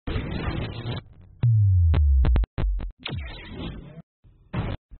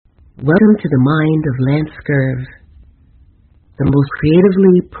Welcome to the mind of Lancescurv, the most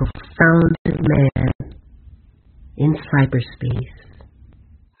creatively profound man in cyberspace.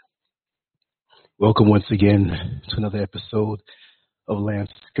 Welcome once again to another episode of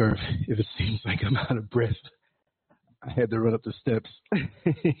Lancescurv. If it seems like I'm out of breath, I had to run up the steps. So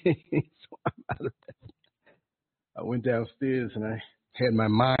I'm out of breath. I went downstairs and I had my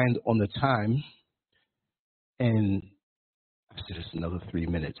mind on the time, and I said, it's another 3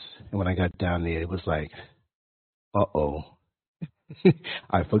 minutes. And when I got down there, it was like, uh-oh.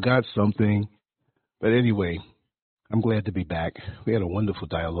 I forgot something. But anyway, I'm glad to be back. We had a wonderful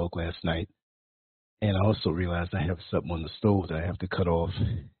dialogue last night. And I also realized I have something on the stove that I have to cut off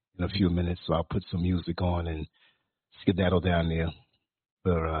in a few minutes. So I'll put some music on and skedaddle down there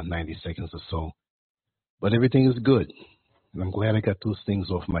for 90 seconds or so. But everything is good. And I'm glad I got those things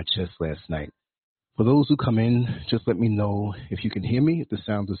off my chest last night. For those who come in, just let me know if you can hear me, if the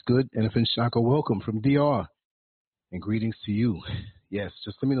sound is good. And if in Shaka, welcome from DR. And greetings to you. Yes,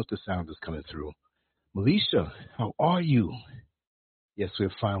 just let me know if the sound is coming through. Melisha, how are you? Yes,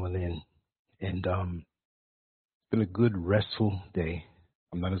 we're filing in. And it's been a good, restful day.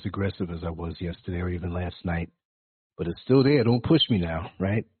 I'm not as aggressive as I was yesterday or even last night. But it's still there. Don't push me now,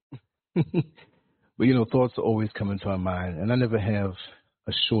 right? But, you know, thoughts are always coming to my mind. And I never have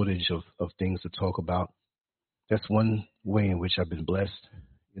a shortage of things to talk about. That's one way in which I've been blessed.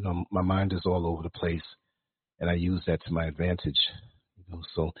 You know, my mind is all over the place, and I use that to my advantage. You know,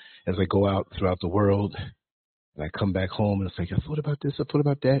 so as I go out throughout the world, and I come back home, and it's like, I thought about this, I thought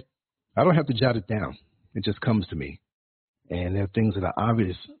about that. I don't have to jot it down. It just comes to me. And there are things that are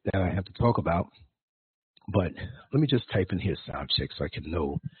obvious that I have to talk about. But let me just type in here sound check so I can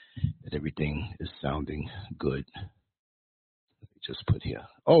know that everything is sounding good. Just put here.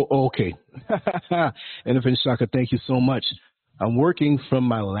 Oh, okay. And if in Shaka, thank you so much. I'm working from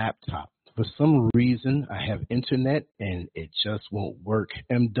my laptop. For some reason, I have internet and it just won't work.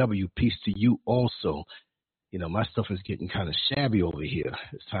 MW, peace to you also. You know, my stuff is getting kind of shabby over here.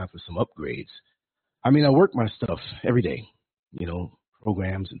 It's time for some upgrades. I mean, I work my stuff every day, you know,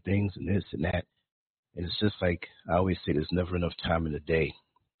 programs and things and this and that. And it's just like I always say, there's never enough time in the day.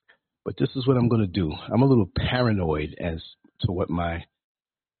 But this is what I'm going to do. I'm a little paranoid as to what my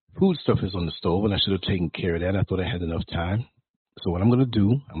food stuff is on the stove, and I should have taken care of that. I thought I had enough time. So what I'm going to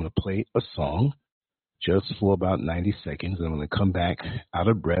do, I'm going to play a song just for about 90 seconds, and I'm going to come back out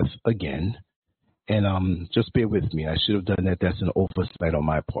of breath again. And just bear with me. I should have done that. That's an oversight on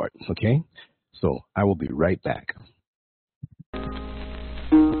my part, okay? So I will be right back.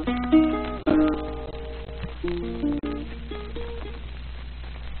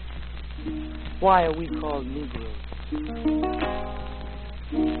 Why are we called Negroes?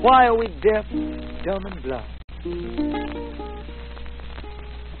 Why are we deaf, dumb, and blind?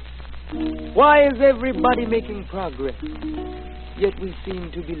 Why is everybody making progress, yet we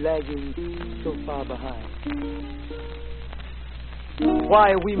seem to be lagging so far behind?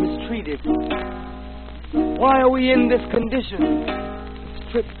 Why are we mistreated? Why are we in this condition,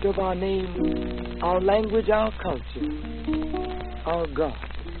 stripped of our name, our language, our culture, our God,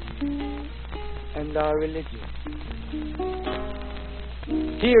 and our religion?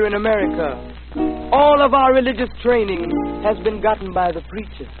 Here in America, all of our religious training has been gotten by the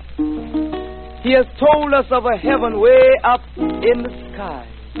preacher. He has told us of a heaven way up in the sky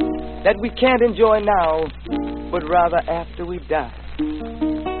that we can't enjoy now, but rather after we die.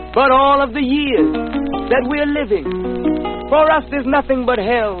 But all of the years that we're living, for us is nothing but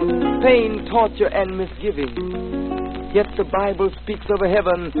hell, pain, torture, and misgiving. Yet the Bible speaks of a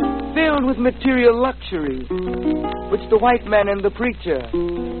heaven filled with material luxury, which the white man and the preacher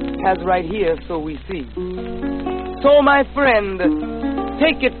has right here, so we see. So, my friend,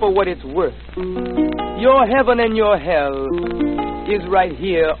 take it for what it's worth. Your heaven and your hell is right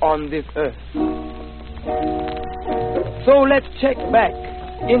here on this earth. So let's check back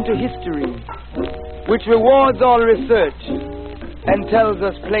into history, which rewards all research and tells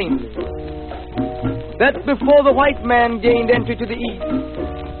us plainly that before the white man gained entry to the east,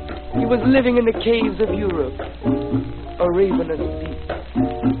 he was living in the caves of Europe, a ravenous beast,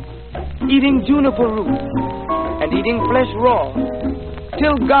 eating juniper roots and eating flesh raw,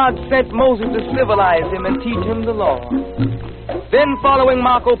 till God sent Moses to civilize him and teach him the law. Then, following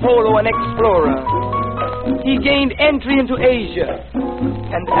Marco Polo, an explorer, he gained entry into Asia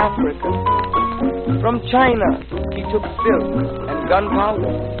and Africa. From China, he took silk and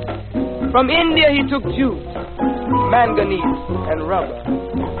gunpowder. From India he took jute, manganese, and rubber.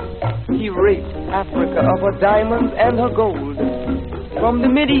 He raped Africa of her diamonds and her gold. From the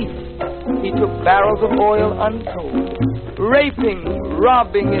Mideast He took barrels of oil untold, raping,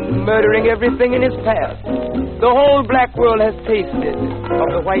 robbing, and murdering everything in his path. The whole black world has tasted of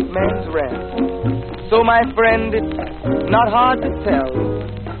the white man's wrath. So, my friend, it's not hard to tell.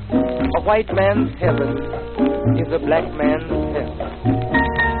 A white man's heaven is a black man's hell.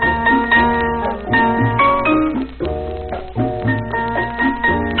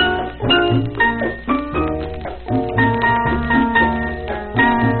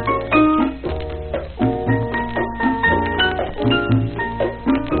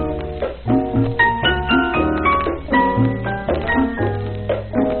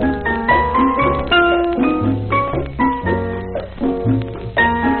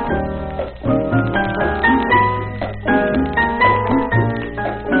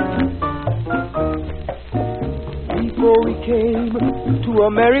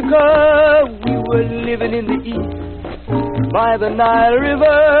 America, we were living in the east. By the Nile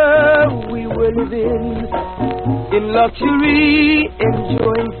River, we were living in luxury,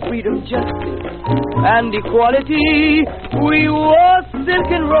 enjoying freedom, justice, and equality. We wore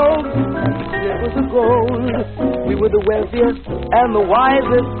silken robes, slippers of gold. We were the wealthiest and the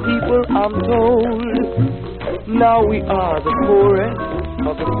wisest people, I'm told. Now we are the poorest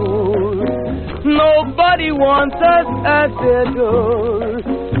of the poor. Nobody wants us at their door.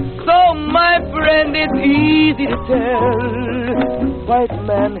 So, my friend, it's easy to tell. White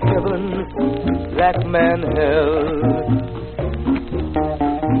man heaven, black man hell.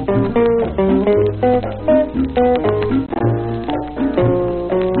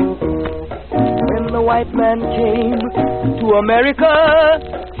 When the white man came to America,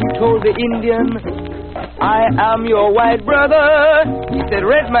 he told the Indian, I am your white brother. He said,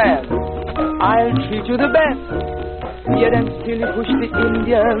 red man, I'll treat you the best. Yet and still he pushed the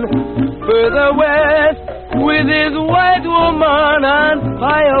Indian further west with his white woman and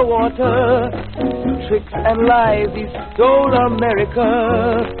firewater. Tricks and lies, he stole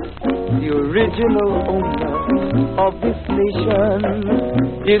America. The original owner of this nation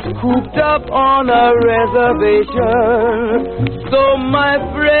is cooped up on a reservation. So, my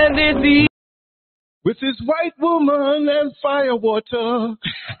friend, it's easy. With his white woman and firewater.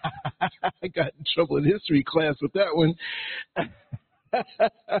 I got in trouble in history class with that one.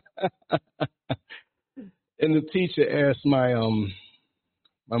 And the teacher asked my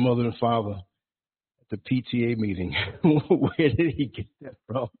mother and father at the PTA meeting, where did he get that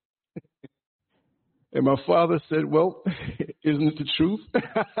from? And my father said, well, isn't it the truth?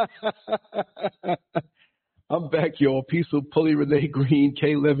 I'm back, y'all. Peace of Pulley, Renee Green,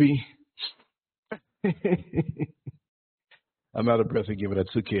 Kay Levy. I'm out of breath again, but I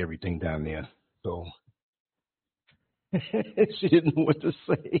took care of everything down there. So she didn't know what to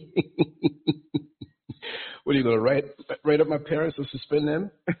say. What are you going to write up my parents and suspend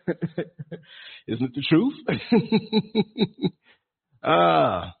them? Isn't it the truth?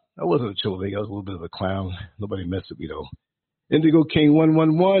 I wasn't a chill nigga. I was a little bit of a clown. Nobody messed with me though. Indigo King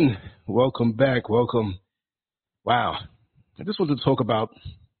 111. Welcome back. Welcome. Wow. I just wanted to talk about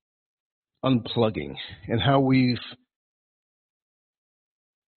unplugging and how we're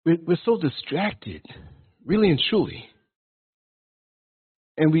so distracted, really and truly.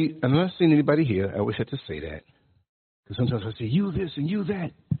 And I'm not seeing anybody here. I always have to say that. Because sometimes I say, you this and you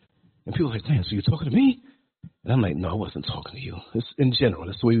that. And people are like, damn, so you're talking to me? And I'm like, no, I wasn't talking to you. It's in general.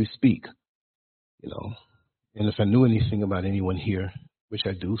 That's the way we speak. You know. And if I knew anything about anyone here, which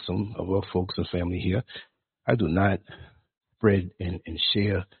I do, some of our folks and family here, I do not spread and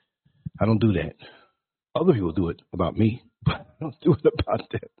share. I don't do that. Other people do it about me, but I don't do it about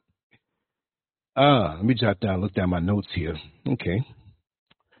that. Let me look down my notes here. Okay.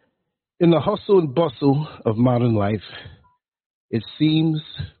 In the hustle and bustle of modern life, it seems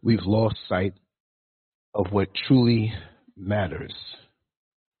we've lost sight of what truly matters.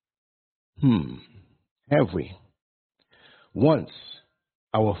 Have we? Once,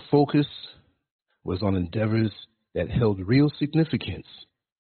 our focus was on endeavors that held real significance,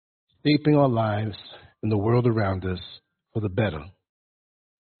 shaping our lives and the world around us for the better.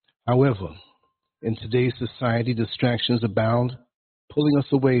 However, in today's society, distractions abound, pulling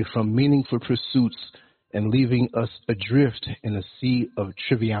us away from meaningful pursuits and leaving us adrift in a sea of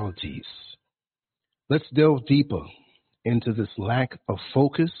trivialities. Let's delve deeper into this lack of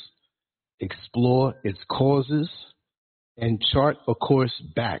focus, explore its causes, and chart a course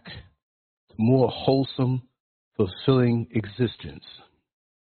back to more wholesome, fulfilling existence.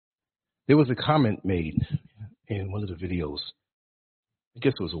 There was a comment made in one of the videos. I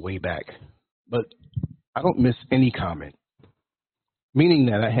guess it was a way back, but I don't miss any comment, meaning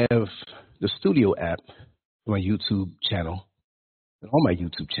that I have the studio app for my YouTube channel, and all my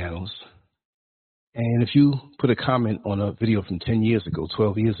YouTube channels. And if you put a comment on a video from 10 years ago,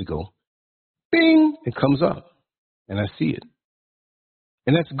 12 years ago, bing, it comes up, and I see it.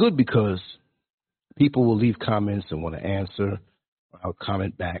 And that's good because people will leave comments and want to answer, or I'll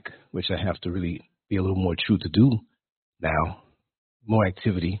comment back, which I have to really be a little more true to do now, more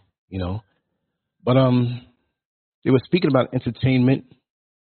activity, you know. But they were speaking about entertainment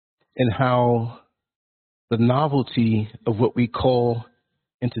and how the novelty of what we call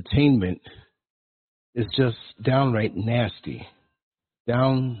entertainment is just downright nasty,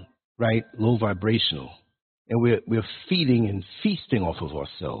 downright low vibrational, and we're feeding and feasting off of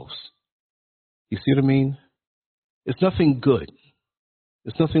ourselves. You see what I mean? It's nothing good.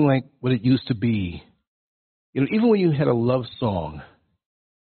 It's nothing like what it used to be. You know, even when you had a love song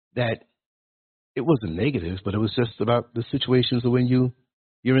that it wasn't negative, but it was just about the situations of when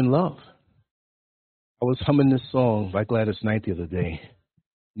you're in love. I was humming this song by Gladys Knight the other day.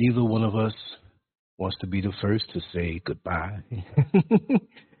 Neither one of us wants to be the first to say goodbye.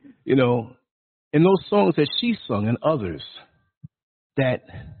 You know, and those songs that she sung and others that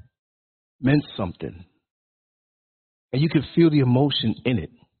meant something. And you could feel the emotion in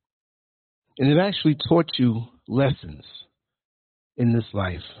it. And it actually taught you lessons in this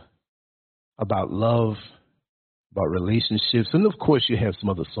life about love, about relationships. And of course, you have some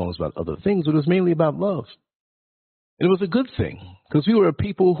other songs about other things, but it was mainly about love. And it was a good thing because we were a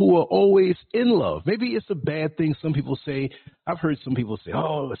people who were always in love. Maybe it's a bad thing. Some people say, I've heard some people say,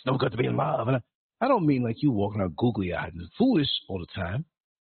 oh, it's no good to be in love. And I don't mean like you walking around googly-eyed and foolish all the time.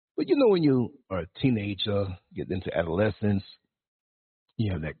 But you know, when you are a teenager, get into adolescence,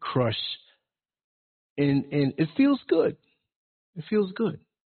 you have that crush, and it feels good. It feels good.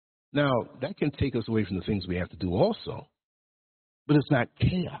 Now, that can take us away from the things we have to do also, but it's not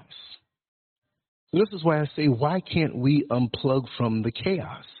chaos. So this is why I say, why can't we unplug from the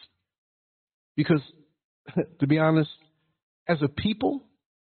chaos? Because, to be honest, as a people,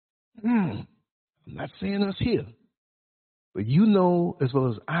 I'm not saying us here, but you know as well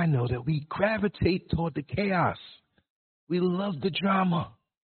as I know that we gravitate toward the chaos. We love the drama.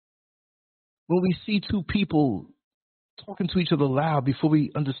 When we see two people talking to each other loud before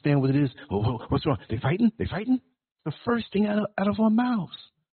we understand what it is, oh, what's wrong? They fighting? They fighting? The first thing out of our mouths.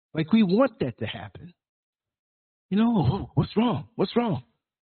 Like we want that to happen. You know, oh, what's wrong? What's wrong?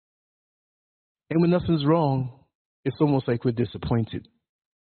 And when nothing's wrong, it's almost like we're disappointed.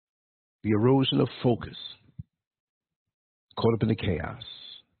 The erosion of focus. Caught up in the chaos.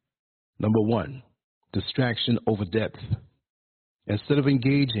 Number one, distraction over depth. Instead of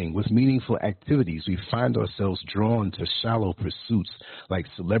engaging with meaningful activities, we find ourselves drawn to shallow pursuits like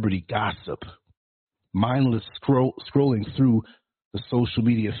celebrity gossip, mindless scrolling through the social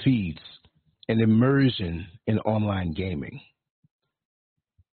media feeds, and immersion in online gaming.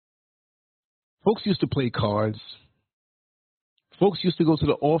 Folks used to play cards. Folks used to go to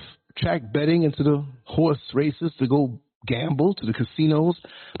the off-track betting and to the horse races to go gamble, to the casinos,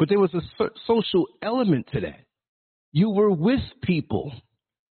 but there was a social element to that. You were with people.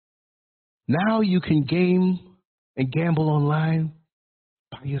 Now you can game and gamble online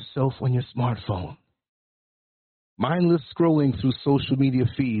by yourself on your smartphone. Mindless scrolling through social media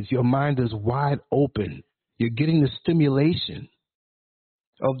feeds. Your mind is wide open. You're getting the stimulation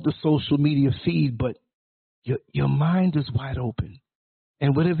of the social media feed, but your mind is wide open.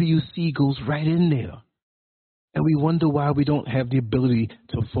 And whatever you see goes right in there. And we wonder why we don't have the ability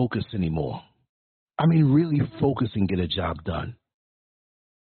to focus anymore. I mean, really focus and get a job done.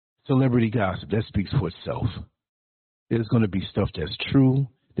 Celebrity gossip, that speaks for itself. There's going to be stuff that's true.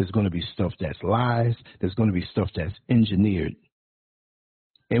 There's going to be stuff that's lies. There's going to be stuff that's engineered.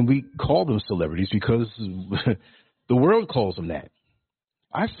 And we call them celebrities because the world calls them that.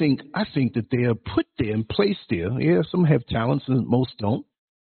 I think that they are put there and placed there. Yeah, some have talents and most don't.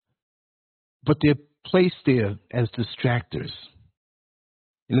 But they're placed there as distractors.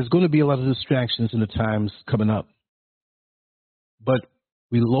 And there's going to be a lot of distractions in the times coming up. But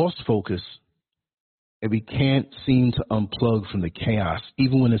we lost focus, and we can't seem to unplug from the chaos,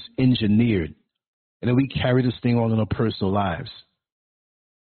 even when it's engineered. And then we carry this thing on in our personal lives.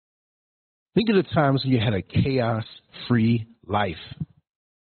 Think of the times when you had a chaos-free life.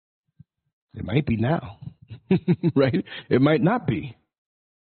 It might be now, right? It might not be.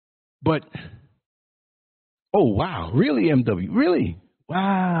 But, oh, wow, really, MW? Really?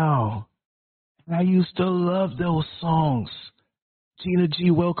 Wow. I used to love those songs. Gina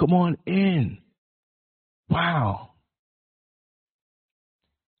G, welcome on in. Wow.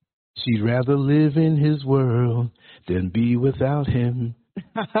 She'd rather live in his world than be without him.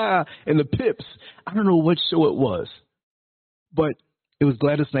 And the Pips, I don't know what show it was, but It was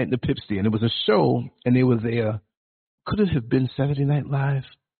Gladys Knight and the Pips, and it was a show, and they were there. Could it have been Saturday Night Live?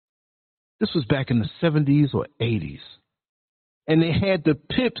 This was back in the 70s or 80s. And they had the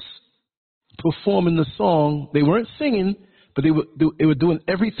Pips performing the song. They weren't singing, but they were doing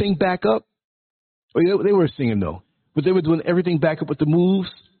everything back up. Well, they were singing, though. But they were doing everything back up with the moves.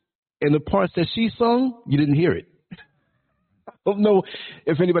 And the parts that she sung, you didn't hear it. I don't know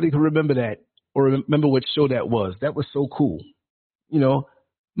if anybody can remember that or remember what show that was. That was so cool. You know,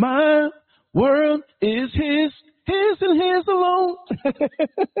 my world is his and his alone.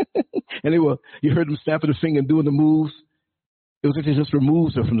 And you heard them snapping the finger and doing the moves. It was like they just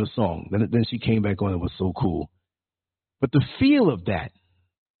removed her from the song. Then she came back on. It was so cool. But the feel of that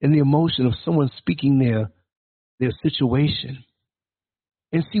and the emotion of someone speaking their situation.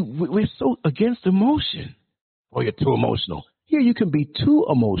 And see, we're so against emotion. Oh, you're too emotional. Yeah, you can be too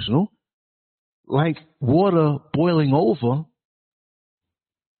emotional, like water boiling over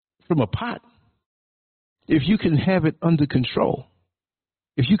from a pot. If you can have it under control,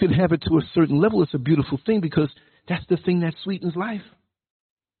 if you can have it to a certain level, it's a beautiful thing because that's the thing that sweetens life.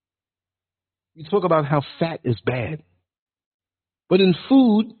 You talk about how fat is bad. But in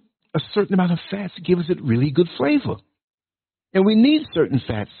food, a certain amount of fats gives it really good flavor. And we need certain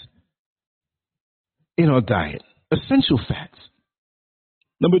fats in our diet, essential fats.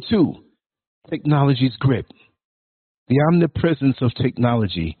 Number 2, technology's grip. The omnipresence of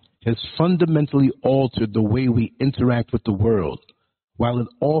technology has fundamentally altered the way we interact with the world. While it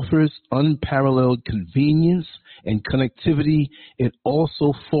offers unparalleled convenience and connectivity, it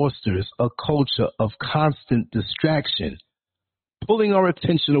also fosters a culture of constant distraction, pulling our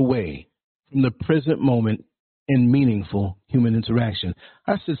attention away from the present moment and meaningful human interaction.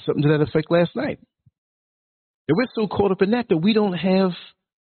 I said something to that effect last night. And we're so caught up in that we don't have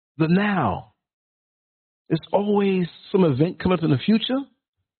the now. There's always some event coming up in the future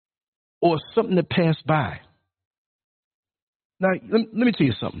or something that passed by. Now, let me tell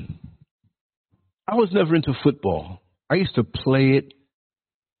you something. I was never into football. I used to play it,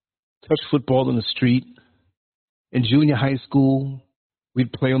 touch football in the street. In junior high school,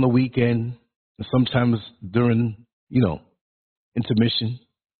 we'd play on the weekend, and sometimes during, intermission.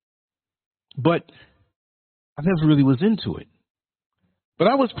 But I never really was into it. But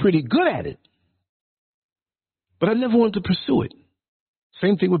I was pretty good at it. But I never wanted to pursue it.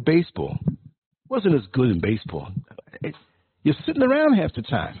 Same thing with baseball. Wasn't as good in baseball. You're sitting around half the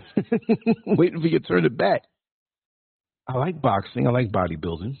time, waiting for your turn at bat. I like boxing. I like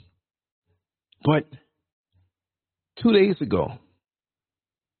bodybuilding. But 2 days ago,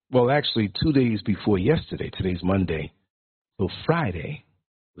 well, actually 2 days before yesterday, today's Monday, so Friday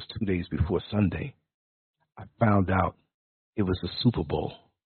was 2 days before Sunday, I found out it was the Super Bowl.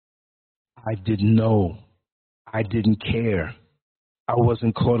 I didn't know. I didn't care. I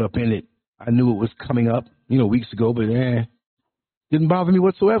wasn't caught up in it. I knew it was coming up, weeks ago, but didn't bother me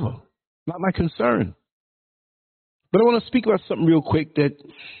whatsoever. Not my concern. But I want to speak about something real quick that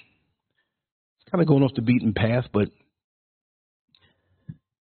it's kind of going off the beaten path, but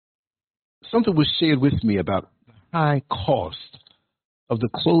something was shared with me about the high cost of the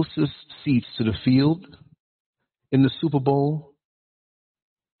closest seats to the field in the Super Bowl.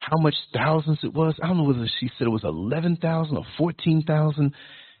 How much thousands it was. I don't know whether she said it was 11,000 or 14,000.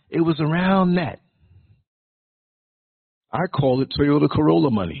 It was around that. I call it Toyota Corolla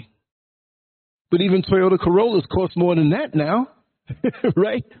money. But even Toyota Corollas cost more than that now,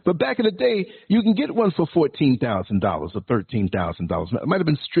 right? But back in the day, you can get one for $14,000 or $13,000. It might have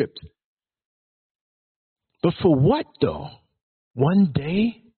been stripped. But for what, though? One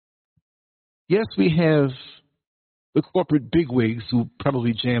day? Yes, we have the corporate bigwigs who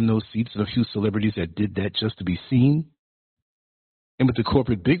probably jammed those seats and a few celebrities that did that just to be seen. And with the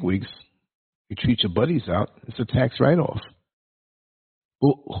corporate bigwigs, you treat your buddies out, it's a tax write-off.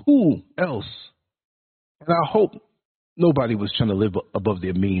 Well, who else? And I hope nobody was trying to live above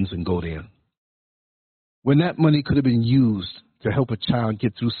their means and go there. When that money could have been used to help a child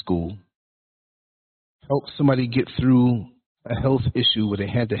get through school, help somebody get through a health issue where they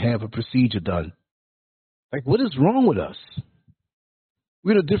had to have a procedure done. Like, what is wrong with us?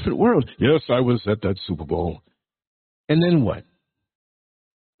 We're in a different world. Yes, I was at that Super Bowl. And then what?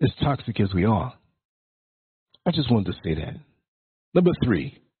 As toxic as we are. I just wanted to say that. Number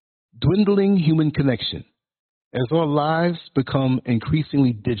 3, dwindling human connection. As our lives become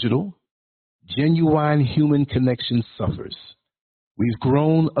increasingly digital, genuine human connection suffers. We've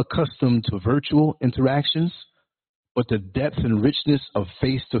grown accustomed to virtual interactions, but the depth and richness of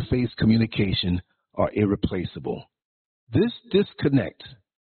face-to-face communication are irreplaceable. This disconnect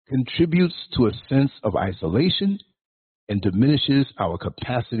contributes to a sense of isolation and diminishes our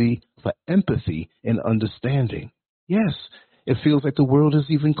capacity for empathy and understanding. Yes, it feels like the world is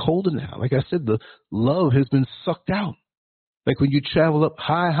even colder now. Like I said, the love has been sucked out. Like when you travel up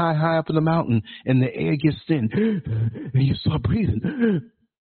high up in the mountain and the air gets thin and you start breathing.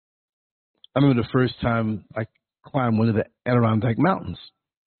 I remember the first time I climbed one of the Adirondack Mountains.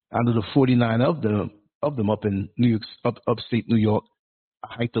 Out of the 49 of them up in New York, upstate New York,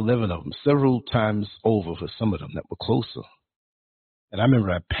 I hiked 11 of them, several times over for some of them that were closer. And I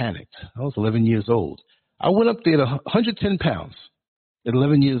remember I panicked. I was 11 years old. I went up there to 110 pounds at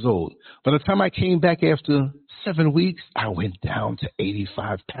 11 years old. By the time I came back after 7 weeks, I went down to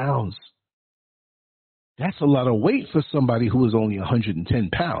 85 pounds. That's a lot of weight for somebody who was only 110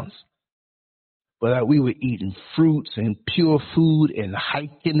 pounds. But we were eating fruits and pure food and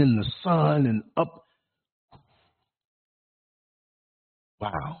hiking in the sun and up.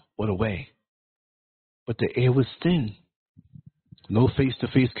 Wow, what a way. But the air was thin. No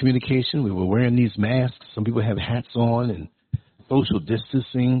face-to-face communication. We were wearing these masks. Some people have hats on and social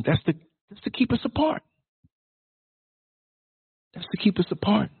distancing. That's to keep us apart. That's to keep us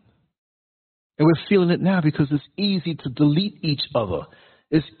apart. And we're feeling it now because it's easy to delete each other.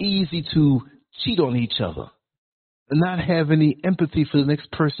 It's easy to cheat on each other and not have any empathy for the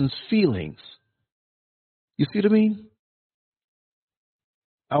next person's feelings. You see what I mean?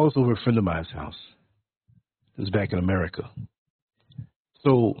 I was over a friend of mine's house. It was back in America.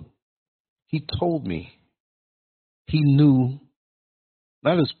 So he told me he knew,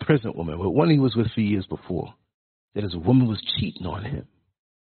 not his present woman, but one he was with for years before, that his woman was cheating on him.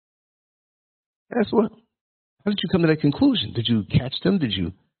 That's what. How did you come to that conclusion? Did you catch them? Did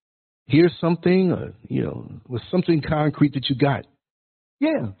you hear something? Or, was something concrete that you got?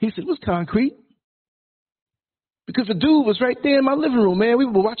 Yeah, he said it was concrete. Because the dude was right there in my living room, man. We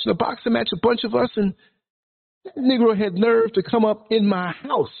were watching a boxing match, a bunch of us, and that Negro had nerve to come up in my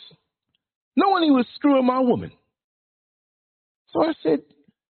house, knowing he was screwing my woman. So I said,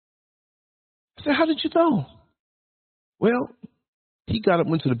 how did you know? Well, he got up,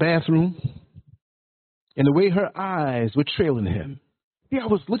 went to the bathroom, and the way her eyes were trailing him, I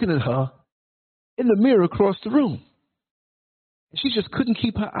was looking at her in the mirror across the room. And she just couldn't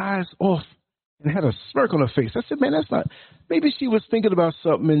keep her eyes off and had a smirk on her face. I said, man, that's not, maybe she was thinking about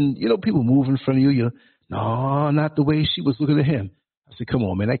something and, people move in front of you. No, not the way she was looking at him. I said, come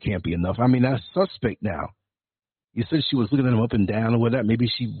on, man, that can't be enough. I mean, that's suspect now. You said she was looking at him up and down or whatever. Maybe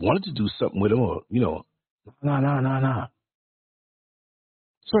she wanted to do something with him or, no. So I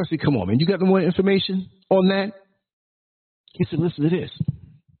said, come on, man, you got no more information on that? He said, listen to this.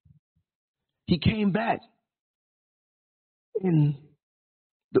 He came back and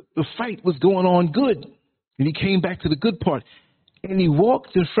the fight was going on good. And he came back to the good part. And he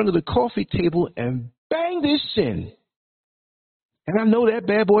walked in front of the coffee table and banged his shin. And I know that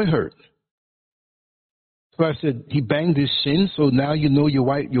bad boy hurt. So I said, he banged his shin, so now you know your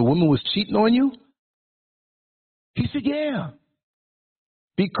woman was cheating on you? He said, yeah.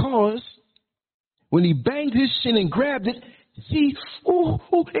 Because when he banged his shin and grabbed it, she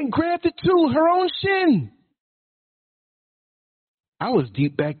and grabbed it too, her own shin. I was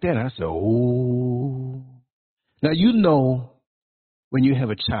deep back then. I said, oh. Now, when you have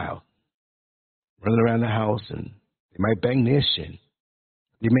a child running around the house and they might bang their shin,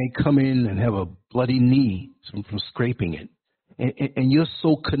 they may come in and have a bloody knee from scraping it. And you're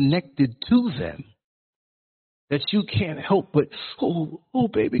so connected to them that you can't help but, oh,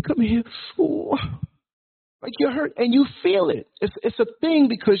 baby, come here. Oh. Like you're hurt and you feel it. It's a thing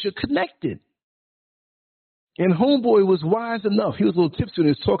because you're connected. And homeboy was wise enough. He was a little tipsy when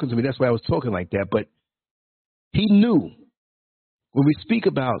he was talking to me. That's why I was talking like that. But he knew when we speak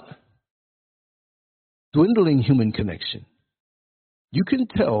about dwindling human connection, you can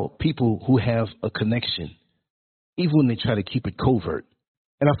tell people who have a connection, even when they try to keep it covert.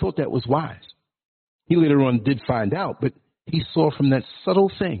 And I thought that was wise. He later on did find out, but he saw from that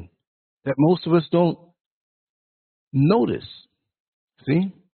subtle thing that most of us don't notice.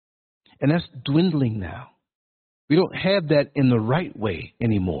 See? And that's dwindling now. We don't have that in the right way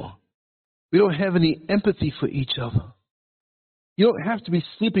anymore. We don't have any empathy for each other. You don't have to be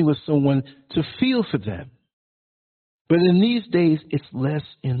sleeping with someone to feel for them. But in these days, it's less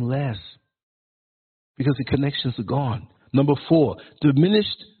and less because the connections are gone. Number 4,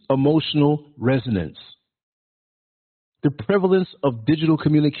 diminished emotional resonance. The prevalence of digital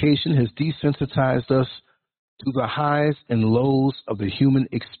communication has desensitized us to the highs and lows of the human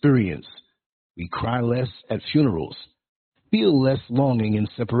experience. We cry less at funerals, feel less longing in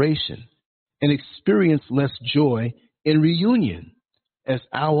separation, and experience less joy in reunion as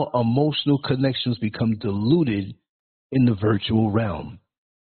our emotional connections become diluted in the virtual realm.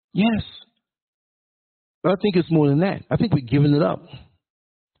 Yes. But I think it's more than that. I think we're giving it up.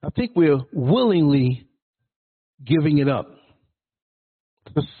 I think we're willingly giving it up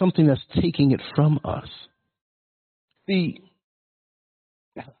for something that's taking it from us. See,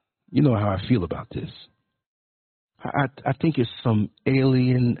 you know how I feel about this. I think it's some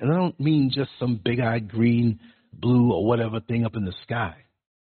alien, and I don't mean just some big-eyed green, blue, or whatever thing up in the sky.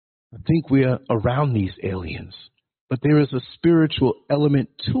 I think we're around these aliens, but there is a spiritual element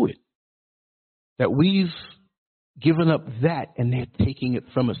to it that we've given up that, and they're taking it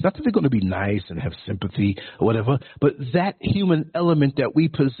from us. Not that they're going to be nice and have sympathy or whatever, but that human element that we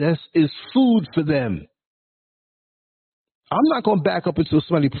possess is food for them. I'm not going to back up until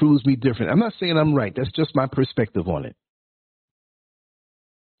somebody proves me different. I'm not saying I'm right. That's just my perspective on it.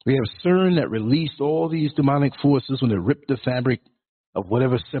 We have CERN that released all these demonic forces when it ripped the fabric of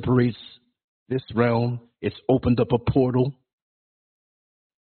whatever separates this realm. It's opened up a portal.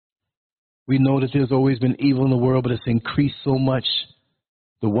 We know that there's always been evil in the world, but it's increased so much.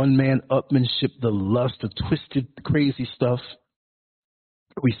 The one-man upmanship, the lust, the twisted, crazy stuff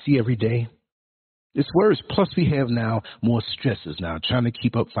that we see every day. It's worse. Plus, we have now more stresses now, trying to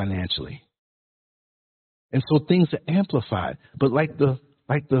keep up financially. And so things are amplified. But like the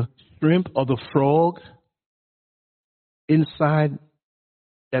shrimp or the frog inside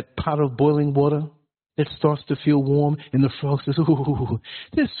that pot of boiling water, it starts to feel warm, and the frog says, "Ooh,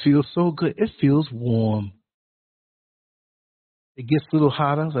 this feels so good. It feels warm." It gets a little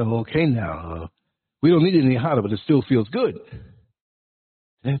hotter. It's like, okay, now, we don't need it any hotter, but it still feels good.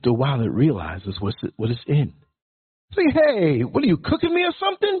 And after a while, it realizes what it's in. It's like, hey, what are you, cooking me or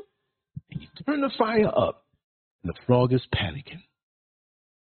something? And you turn the fire up, and the frog is panicking.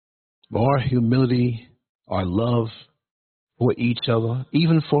 Our humility, our love for each other,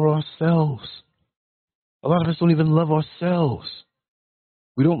 even for ourselves. A lot of us don't even love ourselves.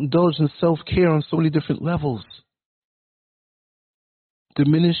 We don't indulge in self-care on so many different levels.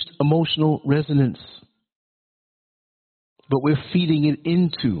 Diminished emotional resonance. But we're feeding it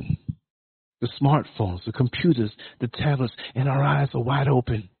into the smartphones, the computers, the tablets, and our eyes are wide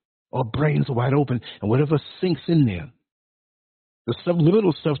open. Our brains are wide open, and whatever sinks in there. The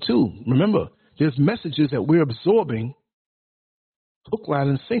subliminal stuff, too. Remember, there's messages that we're absorbing, hook, line,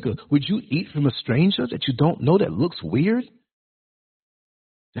 and sinker. Would you eat from a stranger that you don't know that looks weird?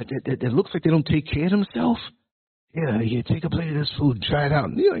 That looks like they don't take care of themselves? Yeah, take a plate of this food and try it out.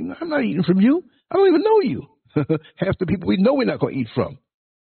 You're like, I'm not eating from you. I don't even know you. Half the people we know we're not going to eat from.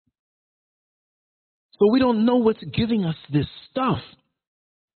 So we don't know what's giving us this stuff.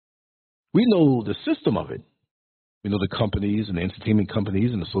 We know the system of it. We know the companies and the entertainment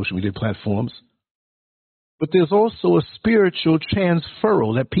companies and the social media platforms. But there's also a spiritual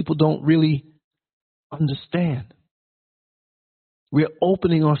transferal that people don't really understand. We're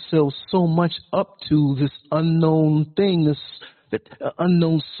opening ourselves so much up to this unknown thing, that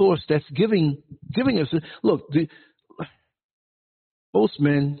unknown source that's giving us. Look, most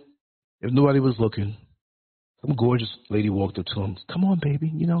men, if nobody was looking, some gorgeous lady walked up to him. Come on,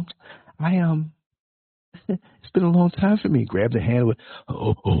 baby. It's been a long time for me. Grab the hand with,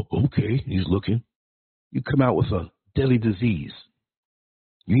 okay. He's looking. You come out with a deadly disease.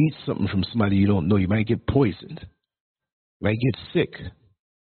 You eat something from somebody you don't know. You might get poisoned. You might get sick.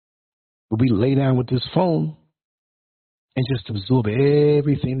 But we lay down with this phone and just absorb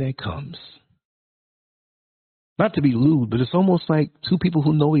everything that comes. Not to be lewd, but it's almost like two people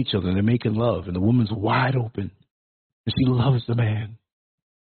who know each other and they're making love, and the woman's wide open, and she loves the man,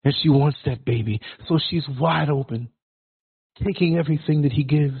 and she wants that baby, so she's wide open, taking everything that he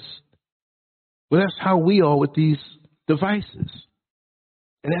gives. Well, that's how we are with these devices.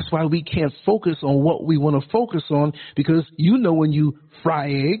 And that's why we can't focus on what we want to focus on, because when you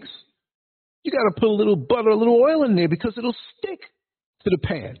fry eggs, you got to put a little butter, a little oil in there because it'll stick to the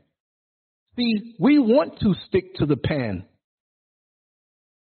pan. See, we want to stick to the pan,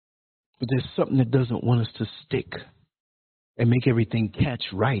 but there's something that doesn't want us to stick and make everything catch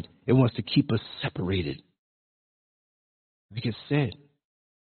right. It wants to keep us separated. Like it said,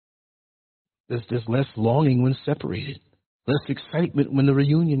 there's less longing when separated, less excitement when the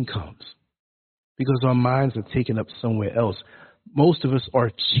reunion comes, because our minds are taken up somewhere else. Most of us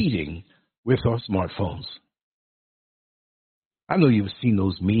are cheating with our smartphones. I know you've seen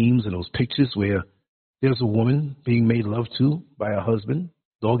those memes and those pictures where there's a woman being made love to by her husband,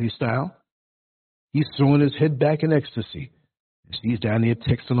 doggy style. He's throwing his head back in ecstasy, and she's down there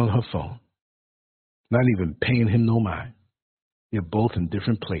texting on her phone, not even paying him no mind. They're both in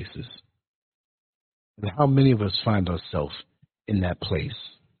different places. And how many of us find ourselves in that place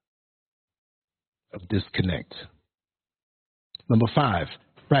of disconnect? Number 5,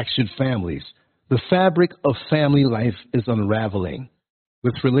 fractured families. The fabric of family life is unraveling,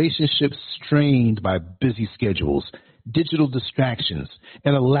 with relationships strained by busy schedules, digital distractions,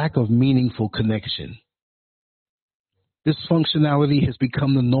 and a lack of meaningful connection. Dysfunctionality has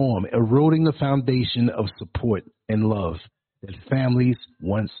become the norm, eroding the foundation of support and love that families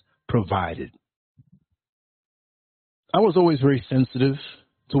once provided. I was always very sensitive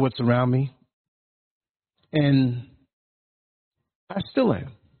to what's around me, and I still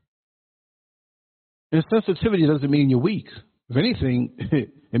am. And sensitivity doesn't mean you're weak. If anything,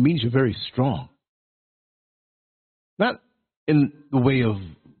 it means you're very strong. Not in the way of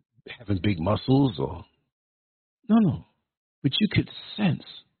having big muscles or, no. But you could sense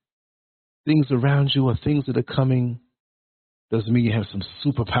things around you or things that are coming. Doesn't mean you have some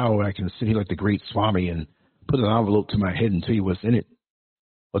superpower. I can sit here like the great Swami and put an envelope to my head and tell you what's in it,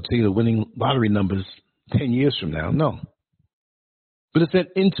 or tell you the winning lottery numbers 10 years from now. No. But it's that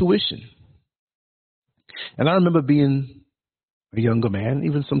intuition. And I remember being a younger man,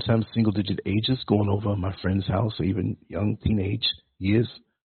 even sometimes single-digit ages, going over my friend's house, or even young teenage years,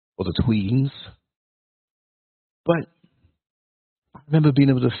 or the tweens. But I remember being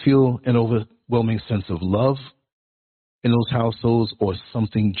able to feel an overwhelming sense of love in those households, or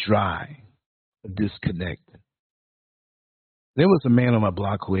something dry, a disconnect. There was a man on my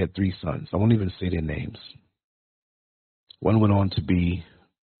block who had 3 sons. I won't even say their names. One went on to be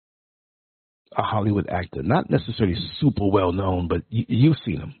a Hollywood actor, not necessarily super well known, but you've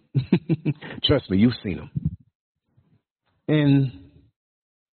seen him. Trust me, you've seen him. And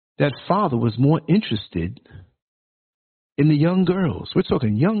that father was more interested in the young girls. We're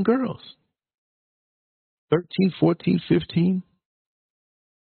talking young girls, 13, 14, 15.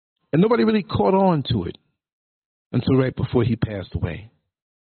 And nobody really caught on to it until right before he passed away.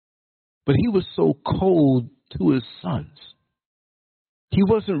 But he was so cold to his sons. He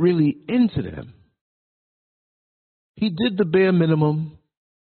wasn't really into them. He did the bare minimum,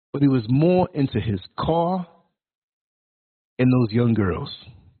 but he was more into his car and those young girls.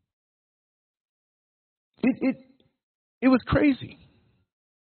 It was crazy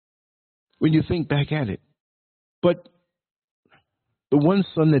when you think back at it. But the one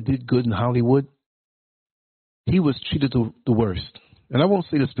son that did good in Hollywood, he was treated the worst. And I won't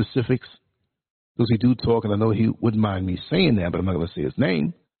say the specifics, because he do talk, and I know he wouldn't mind me saying that, but I'm not going to say his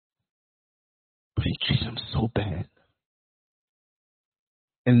name. But he treated him so bad.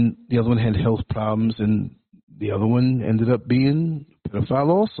 And the other one had health problems, and the other one ended up being a pedophile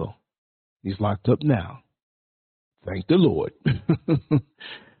also. He's locked up now. Thank the Lord. But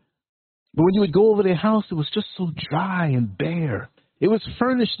when you would go over their house, it was just so dry and bare. It was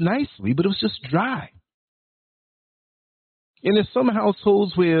furnished nicely, but it was just dry. And there's some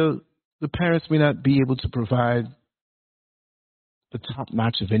households where the parents may not be able to provide the top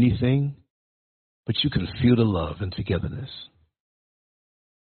notch of anything, but you can feel the love and togetherness.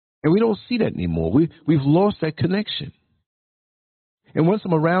 And we don't see that anymore. We've lost that connection. And once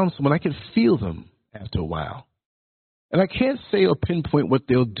I'm around someone, I can feel them after a while. And I can't say or pinpoint what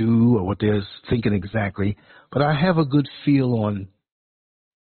they'll do or what they're thinking exactly, but I have a good feel on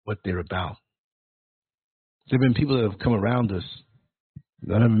what they're about. There have been people that have come around us.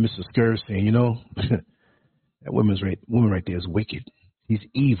 I remember Mr. Scurv saying, you know, that woman right there is wicked. He's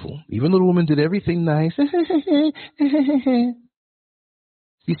evil. Even though the woman did everything nice,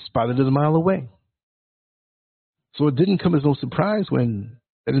 he spotted it a mile away. So it didn't come as no surprise when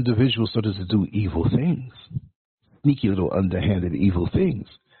that individual started to do evil things, sneaky little underhanded evil things.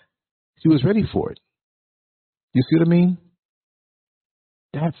 He was ready for it. You see what I mean?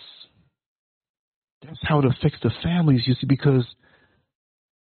 That's how it affects the families, you see, because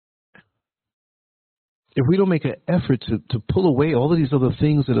if we don't make an effort to pull away all of these other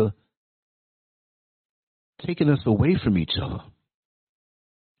things that are taking us away from each other,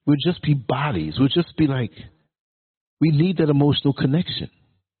 we'll just be bodies. We'll just be like, we need that emotional connection.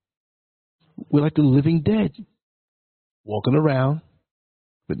 We're like the living dead, walking around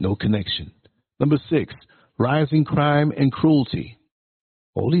with no connection. Number 6, rising crime and cruelty.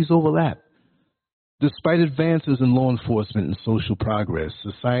 All these overlap. Despite advances in law enforcement and social progress,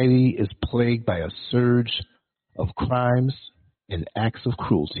 society is plagued by a surge of crimes and acts of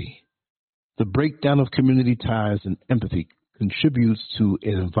cruelty. The breakdown of community ties and empathy contributes to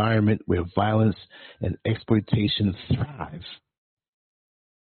an environment where violence and exploitation thrive.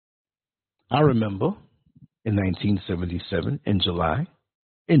 I remember in 1977, in July,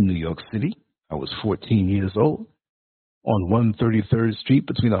 in New York City, I was 14 years old, on 133rd Street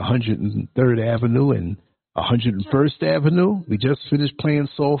between 103rd Avenue and 101st Avenue. We just finished playing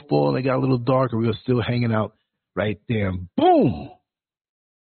softball, and it got a little darker. We were still hanging out right there. And boom!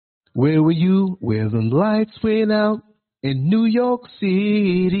 Where were you? Where the lights went out in New York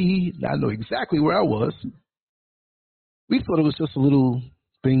City. I know exactly where I was. We thought it was just a little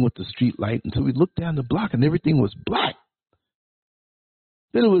thing with the street light until we looked down the block and everything was black.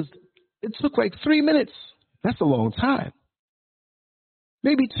 Then it took like 3 minutes. That's a long time.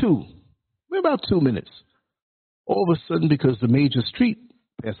 Maybe 2. Maybe about 2 minutes. All of a sudden, because the major street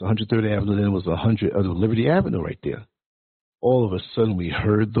past 103rd Avenue, then it was Liberty Avenue right there. All of a sudden, we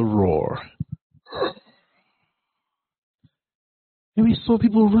heard the roar. And we saw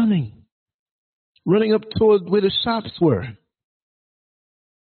people running up toward where the shops were.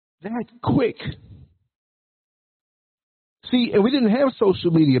 That quick. See, and we didn't have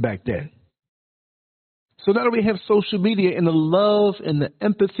social media back then. So now that we have social media, and the love and the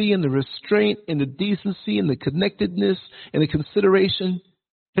empathy and the restraint and the decency and the connectedness and the consideration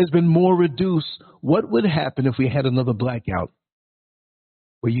has been more reduced. What would happen if we had another blackout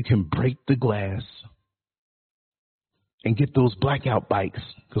where you can break the glass and get those blackout bikes?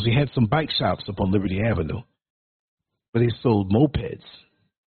 Because we had some bike shops up on Liberty Avenue where they sold mopeds,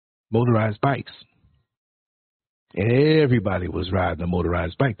 motorized bikes. Everybody was riding a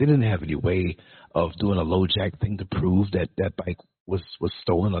motorized bike. They didn't have any way of doing a low jack thing to prove that that bike was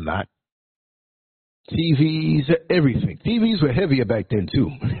stolen or not. TVs, everything. TVs were heavier back then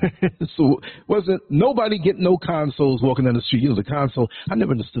too. So wasn't nobody getting no consoles walking down the street. You know, the console, I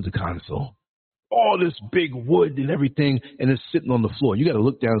never understood the console. All this big wood and everything, and it's sitting on the floor. You got to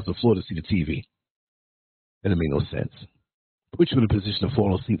look down to the floor to see the TV. That didn't make no sense. Put you in a position to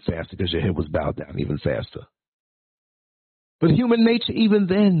fall asleep faster because your head was bowed down even faster. But human nature, even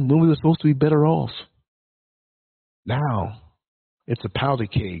then, when we were supposed to be better off, now it's a powder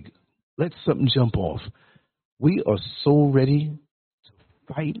keg. Let something jump off. We are so ready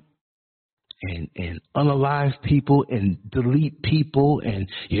to fight and unalive people and delete people and,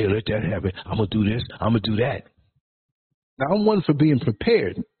 yeah, let that happen. I'm going to do this. I'm going to do that. Now, I'm one for being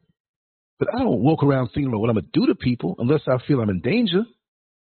prepared, but I don't walk around thinking about what I'm going to do to people unless I feel I'm in danger,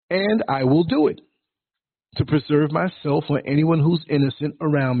 and I will do it to preserve myself or anyone who's innocent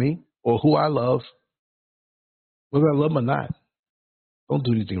around me or who I love, whether I love them or not. Don't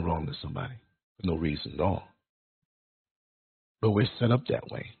do anything wrong to somebody for no reason at all. But we're set up that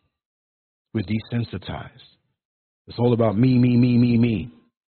way. We're desensitized. It's all about me, me, me, me, me.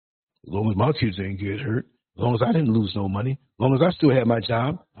 As long as my kids ain't get hurt, as long as I didn't lose no money, as long as I still had my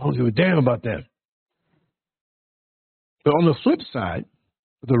job, I don't give a damn about them. But on the flip side,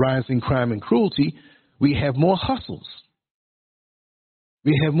 with the rising crime and cruelty, we have more hustles.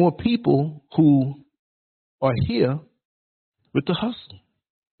 We have more people who are here with the hustle,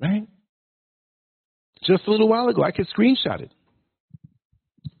 right? Just a little while ago, I could screenshot it.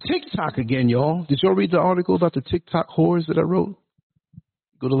 TikTok again, y'all. Did y'all read the article about the TikTok whores that I wrote?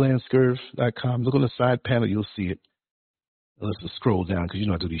 Go to Lancescurv.com. Look on the side panel. You'll see it. Let's just scroll down because you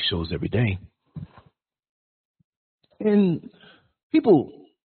know I do these shows every day. And people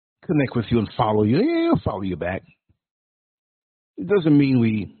connect with you and follow you. Yeah, I'll follow you back. It doesn't mean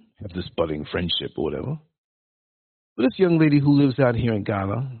we have this budding friendship or whatever. But this young lady who lives out here in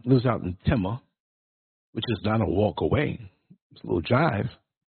Ghana, lives out in Tema, which is not a walk away. It's a little drive.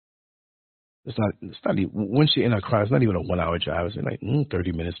 It's not even, once you're in our car, it's not even a 1 hour drive. It's like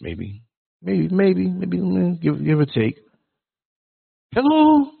 30 minutes maybe. Maybe, give or take.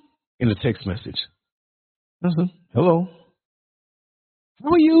 Hello, in a text message. Listen, hello. How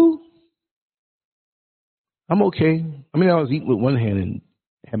are you? I'm okay. I mean, I was eating with one hand and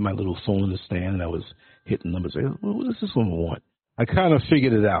had my little phone in the stand, and I was hitting numbers. Like, what does this woman want? I kind of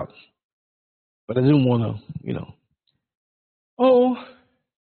figured it out, but I didn't want to, oh,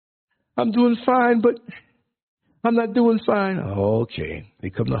 I'm doing fine, but I'm not doing fine. Okay, they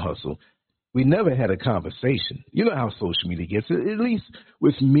come to hustle. We never had a conversation. You know how social media gets, at least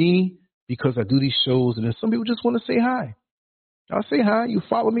with me, because I do these shows, and then some people just want to say hi. I'll say hi. You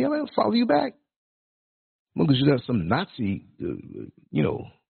follow me, I'll follow you back. Because you got some Nazi,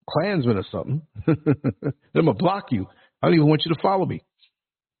 Klansman or something. Then I'm going to block you. I don't even want you to follow me.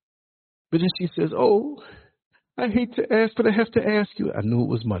 But then she says, oh, I hate to ask, but I have to ask you. I knew it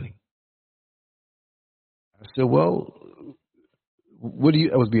was money. I said, well,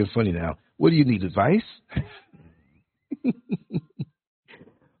 I was being funny now. What do you need, advice?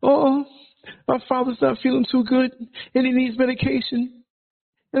 Oh, my father's not feeling too good, and he needs medication,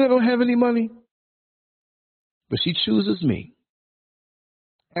 and I don't have any money. But she chooses me.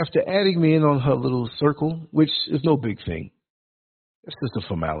 After adding me in on her little circle, which is no big thing. It's just a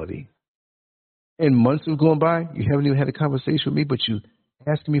formality. And months have gone by, you haven't even had a conversation with me, but you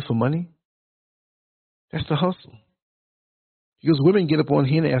asking me for money? That's the hustle. Because women get up on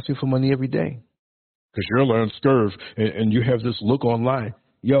here and ask me for money every day. Because you're Lancescurv and you have this look online.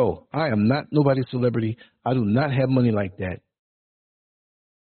 Yo, I am not nobody's celebrity. I do not have money like that.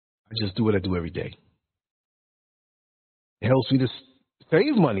 I just do what I do every day. It helps me to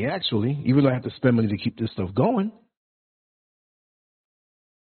save money, actually, even though I have to spend money to keep this stuff going.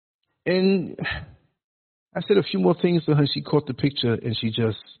 And I said a few more things to her. She caught the picture and she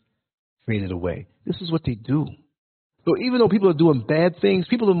just faded away. This is what they do. So even though people are doing bad things,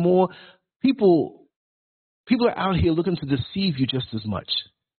 people are out here looking to deceive you just as much.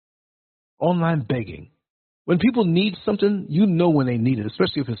 Online begging. When people need something, you know when they need it,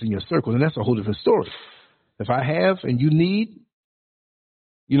 especially if it's in your circle, and that's a whole different story. If I have and you need,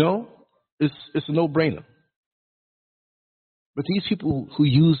 it's a no-brainer. But these people who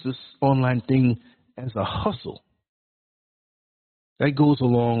use this online thing as a hustle, that goes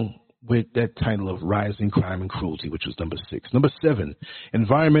along with that title of Rising Crime and Cruelty, which was number 6. Number 7,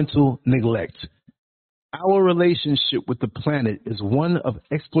 environmental neglect. Our relationship with the planet is one of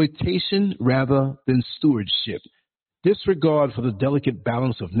exploitation rather than stewardship. Disregard for the delicate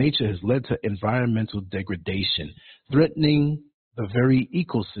balance of nature has led to environmental degradation, threatening the very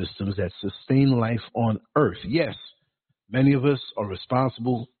ecosystems that sustain life on Earth. Yes, many of us are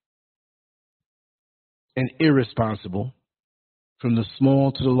responsible and irresponsible, from the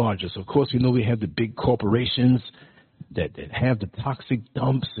small to the largest. Of course, we know we have the big corporations that have the toxic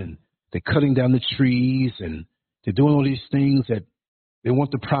dumps, and they're cutting down the trees, and they're doing all these things that they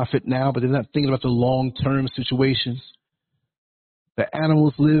want the profit now, but they're not thinking about the long-term situations. The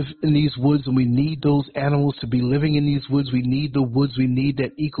animals live in these woods, and we need those animals to be living in these woods. We need the woods. We need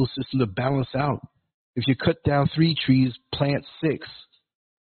that ecosystem to balance out. If you cut down 3 trees, plant 6.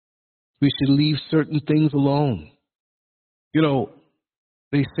 We should leave certain things alone.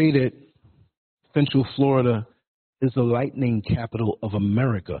 They say that Central Florida is the lightning capital of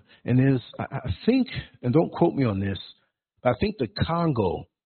America. And I think, and don't quote me on this, but I think the Congo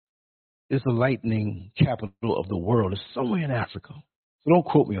is the lightning capital of the world. It's somewhere in Africa. So don't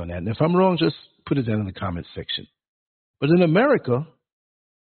quote me on that. And if I'm wrong, just put it down in the comments section. But in America,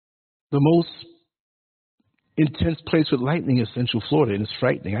 the most intense place with lightning is Central Florida, and it's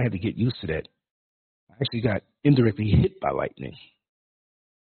frightening. I had to get used to that. I actually got indirectly hit by lightning.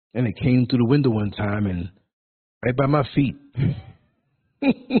 And it came through the window one time and right by my feet.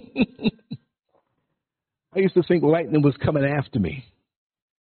 I used to think lightning was coming after me.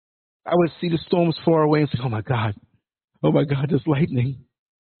 I would see the storms far away and say, oh my God, there's lightning.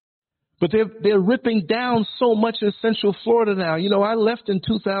 But they're ripping down so much in Central Florida now. I left in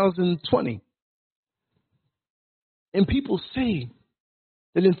 2020. And people say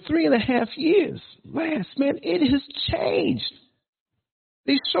that in 3.5 years, man, it has changed.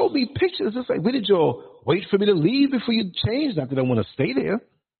 They showed me pictures. It's like, where did y'all wait for me to leave before you changed? Not that I want to stay there.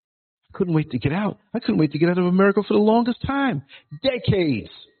 I couldn't wait to get out. I couldn't wait to get out of America for the longest time. Decades.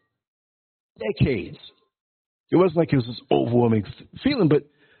 It wasn't like it was this overwhelming feeling, but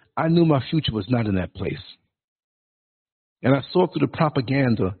I knew my future was not in that place. And I saw through the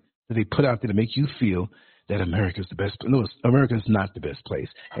propaganda that they put out there to make you feel that America is the best. No, America is not the best place.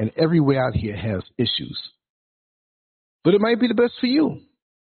 And everywhere out here has issues. But it might be the best for you.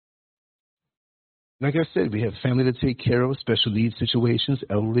 Like I said, we have family to take care of, special needs situations,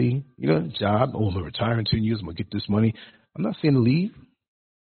 elderly, job. Oh, I'm going to retire in 10 years. I'm going to get this money. I'm not saying to leave.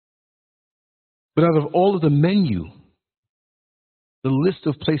 But out of all of the menu, the list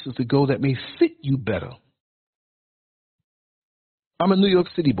of places to go that may fit you better. I'm a New York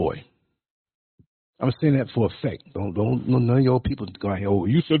City boy. I'm saying that for effect. Don't none of your people go, oh,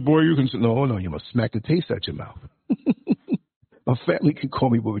 you said boy, you can say, no, you must smack the taste out your mouth. My family can call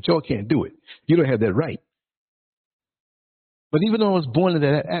me boy, but y'all can't do it. You don't have that right. But even though I was born in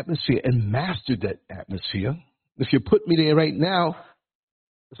that atmosphere and mastered that atmosphere, if you put me there right now,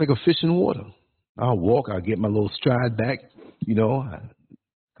 it's like a fish in water. I'll walk, I'll get my little stride back. A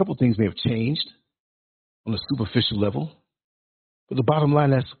couple things may have changed on a superficial level. But the bottom line,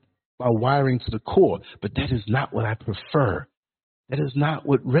 that's my wiring to the core. But that is not what I prefer. That is not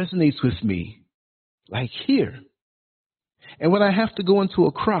what resonates with me like here. And when I have to go into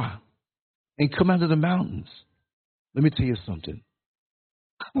Accra and come out of the mountains, let me tell you something.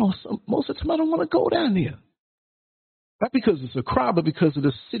 Most of the time I don't want to go down there. Not because it's Accra, but because of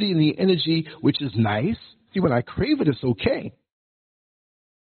the city and the energy, which is nice. See, when I crave it, it's okay.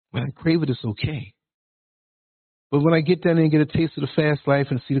 But when I get down there and get a taste of the fast life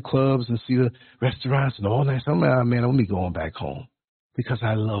and see the clubs and see the restaurants and all that, I'm like, man, let me going back home because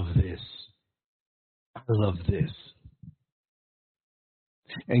I love this.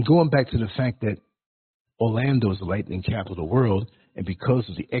 And going back to the fact that Orlando is the lightning capital of the world, and because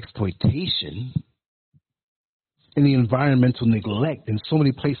of the exploitation and the environmental neglect in so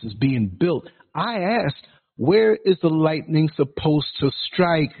many places being built, I asked, where is the lightning supposed to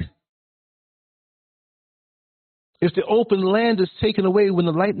strike? If the open land is taken away when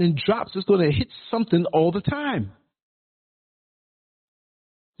the lightning drops, it's going to hit something all the time.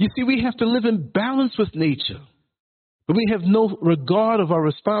 You see, we have to live in balance with nature, but we have no regard of our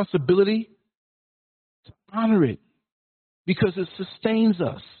responsibility to honor it because it sustains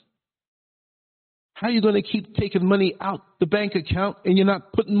us. How are you going to keep taking money out the bank account and you're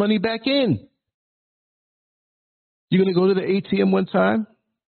not putting money back in? You're going to go to the ATM one time,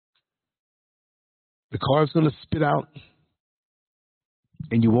 the card's going to spit out,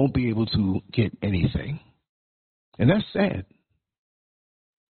 and you won't be able to get anything. And that's sad.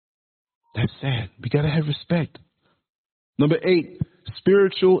 That's sad. We got to have respect. Number 8,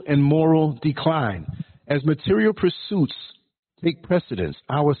 spiritual and moral decline. As material pursuits take precedence,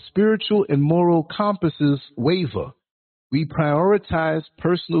 our spiritual and moral compasses waver. We prioritize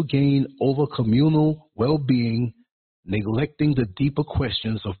personal gain over communal well-being, neglecting the deeper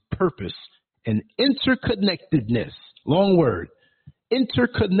questions of purpose and interconnectedness. Long word.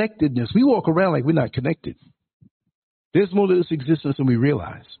 Interconnectedness. We walk around like we're not connected. There's more to this existence than we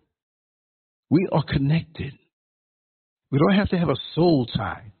realize. We are connected. We don't have to have a soul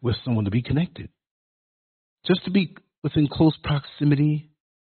tie with someone to be connected. Just to be within close proximity,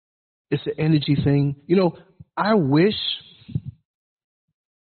 it's an energy thing. You know, I wish,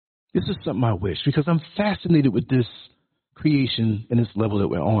 this is something I wish, because I'm fascinated with this creation and this level that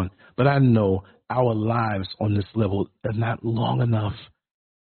we're on. But I know our lives on this level are not long enough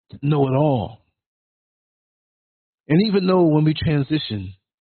to know it all. And even though when we transition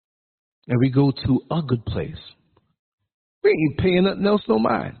and we go to a good place, we ain't paying nothing else no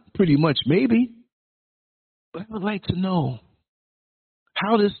mind. Pretty much, maybe. But I would like to know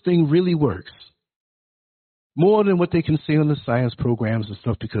how this thing really works. More than what they can say on the science programs and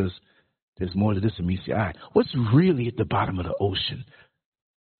stuff, because there's more to this than meets the eye. What's really at the bottom of the ocean?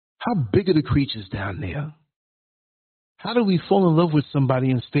 How big are the creatures down there? How do we fall in love with somebody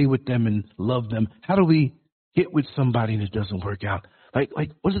and stay with them and love them? How do we get with somebody and it doesn't work out?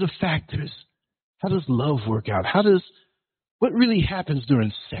 Like what are the factors? How does love work out? What really happens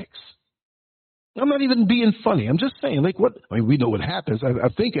during sex? I'm not even being funny. I'm just saying, we know what happens. I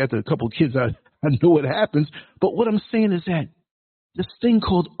think after a couple of kids, I know what happens. But what I'm saying is that this thing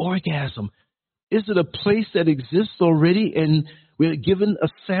called orgasm, is it a place that exists already and we're given a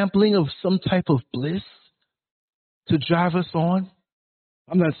sampling of some type of bliss to drive us on?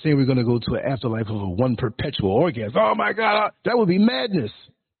 I'm not saying we're going to go to an afterlife of a one perpetual orgasm. Oh, my God, that would be madness.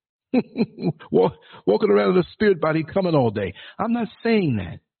 Walking around in a spirit body coming all day. I'm not saying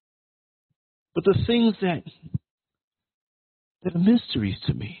that. But the things that are mysteries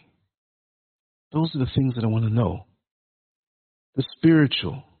to me, those are the things that I want to know. The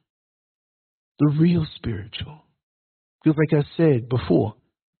spiritual, the real spiritual. Because like I said before,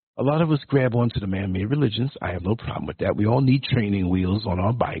 a lot of us grab onto the man-made religions. I have no problem with that. We all need training wheels on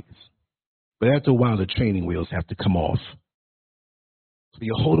our bikes. But after a while, the training wheels have to come off. So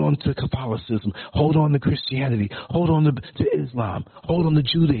you hold on to Catholicism, hold on to Christianity, hold on to Islam, hold on to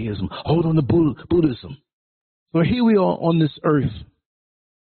Judaism, hold on to Buddhism. So here we are on this earth.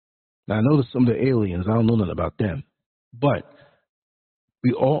 Now, I know that some of the aliens, I don't know nothing about them. But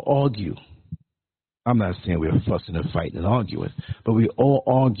we all argue. I'm not saying we're fussing and fighting and arguing, but we all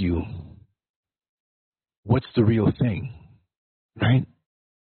argue what's the real thing, right?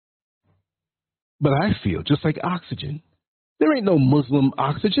 But I feel just like oxygen. There ain't no Muslim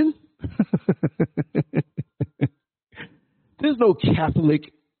oxygen. There's no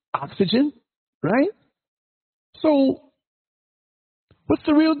Catholic oxygen, right? So what's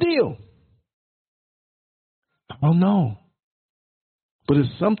the real deal? I don't know. But it's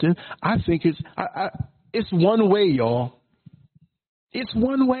something. I think it's one way, y'all. It's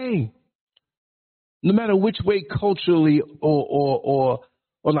one way. No matter which way culturally or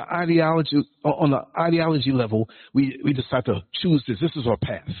on the ideology level, we decide to choose this. This is our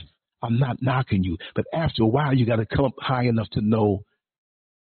path. I'm not knocking you, but after a while, you got to come up high enough to know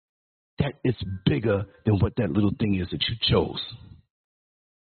that it's bigger than what that little thing is that you chose.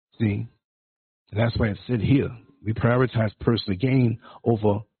 See, and that's why it said here, we prioritize personal gain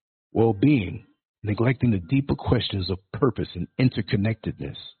over well-being, neglecting the deeper questions of purpose and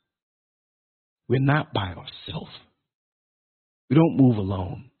interconnectedness. We're not by ourselves. We don't move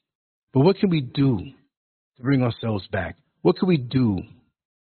alone. But what can we do to bring ourselves back? What can we do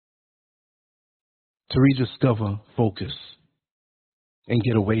to rediscover focus? and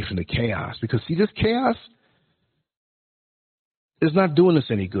get away from the chaos. Because, see, this chaos is not doing us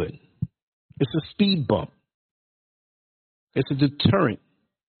any good. It's a speed bump. It's a deterrent.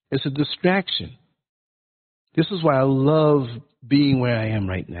 It's a distraction. This is why I love being where I am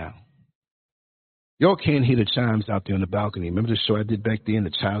right now. Y'all can't hear the chimes out there on the balcony. Remember the show I did back then?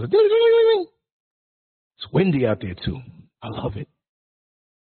 The chimes. It's windy out there, too. I love it.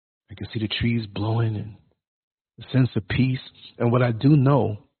 I can see the trees blowing and the sense of peace. And what I do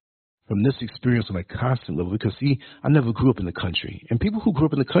know from this experience on a constant level, because, see, I never grew up in the country. And people who grew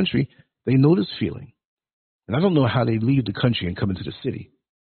up in the country, they know this feeling. And I don't know how they leave the country and come into the city.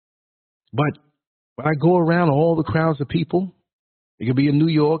 But when I go around all the crowds of people, it could be in New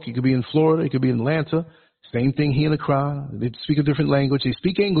York, it could be in Florida, it could be in Atlanta, same thing here in the crowd. They speak a different language. They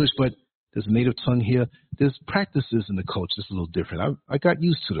speak English, but there's a native tongue here. There's practices in the culture that's a little different. I got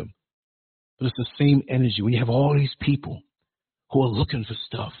used to them. But it's the same energy. When you have all these people who are looking for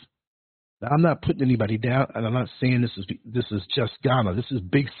stuff. Now, I'm not putting anybody down, and I'm not saying this is just Ghana. This is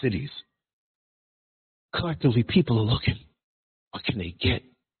big cities. Collectively, people are looking. What can they get?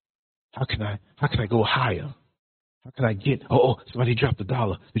 How can I go higher? How can I get? Oh, somebody dropped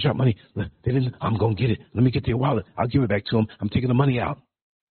 $1. They dropped money. They didn't. I'm gonna get it. Let me get their wallet. I'll give it back to them. I'm taking the money out.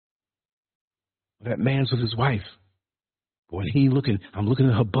 That man's with his wife. But when he looking, I'm looking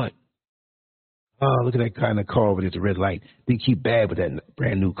at her butt. Oh, look at that guy in the car over there at the red light. Think he bad with that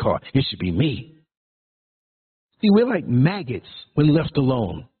brand new car. It should be me. See, we're like maggots when left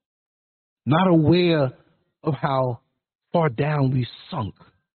alone, not aware of how far down we sunk.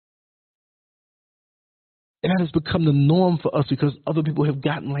 And that has become the norm for us because other people have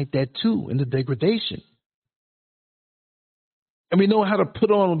gotten like that too in the degradation. And we know how to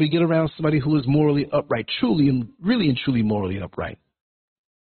put on when we get around somebody who is morally upright, truly and really and truly morally upright.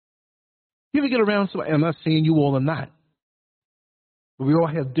 You ever get around somebody, I'm not saying you all are not, but we all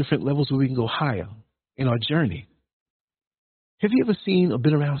have different levels where we can go higher in our journey. Have you ever seen or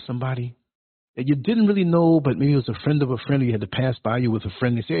been around somebody that you didn't really know, but maybe it was a friend of a friend, or you had to pass by you with a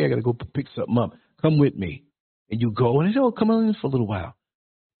friend, they say, hey, I got to go pick something up. Come with me. And you go, and they say, oh, come on in for a little while.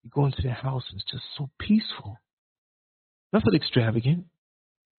 You go into their house, and it's just so peaceful. Nothing extravagant.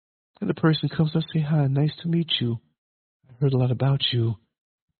 And the person comes up and says, hi, nice to meet you. I heard a lot about you.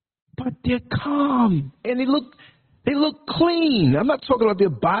 But they're calm, and they look clean. I'm not talking about their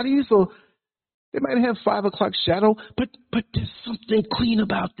bodies, or they might have 5 o'clock shadow, but there's something clean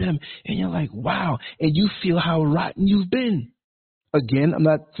about them. And you're like, wow. And you feel how rotten you've been. Again, I'm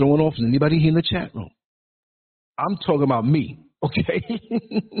not throwing off anybody here in the chat room. I'm talking about me, okay?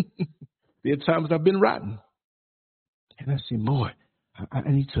 There are times I've been rotten. And I say, Lord, I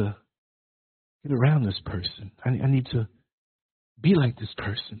need to get around this person. I need to be like this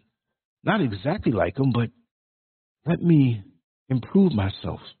person. Not exactly like them, but let me improve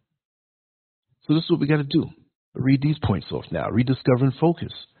myself. So this is what we got to do. Read these points off now. Rediscover and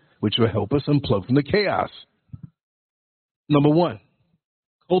focus, which will help us unplug from the chaos. Number 1,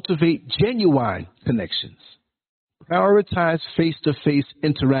 cultivate genuine connections. Prioritize face-to-face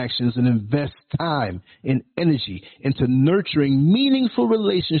interactions and invest time and energy into nurturing meaningful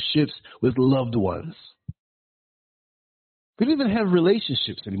relationships with loved ones. We don't even have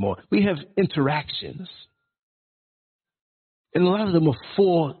relationships anymore. We have interactions. And a lot of them are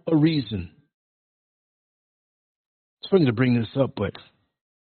for a reason. It's funny to bring this up, but,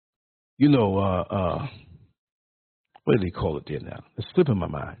 you know, what do they call it there now? It's slipping my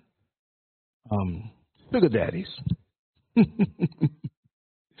mind. Sugar daddies.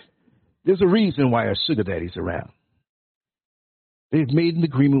 There's a reason why a sugar daddy's around. They've made an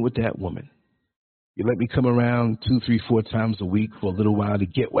agreement with that woman. You let me come around 2, 3, 4 times a week for a little while to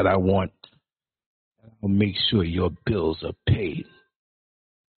get what I want. I'll make sure your bills are paid.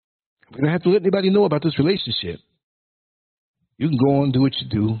 We don't have to let anybody know about this relationship. You can go on and do what you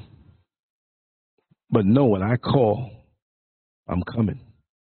do. But know when I call, I'm coming.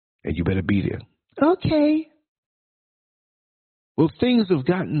 And you better be there. Okay. Well, things have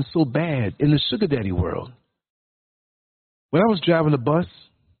gotten so bad in the sugar daddy world. When I was driving the bus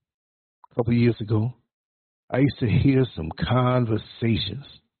a couple of years ago, I used to hear some conversations.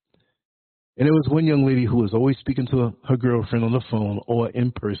 And there was one young lady who was always speaking to her girlfriend on the phone or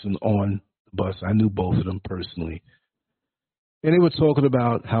in person on the bus. I knew both of them personally. And they were talking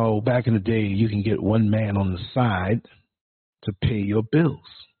about how back in the day you can get one man on the side to pay your bills.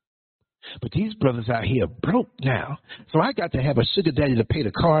 But these brothers out here broke now. So I got to have a sugar daddy to pay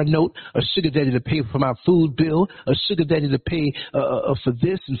the car note, a sugar daddy to pay for my food bill, a sugar daddy to pay for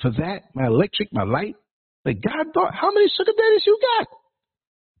this and for that, my electric, my light. Like, God, how many sugar daddies you got?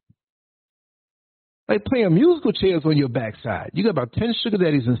 Like playing musical chairs on your backside. You got about 10 sugar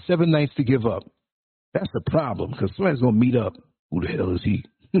daddies and 7 nights to give up. That's the problem, because somebody's going to meet up. Who the hell is he?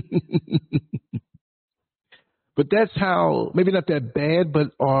 But that's how, maybe not that bad,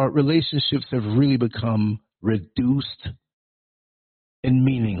 but our relationships have really become reduced and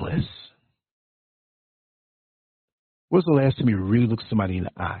meaningless. When's the last time you really looked somebody in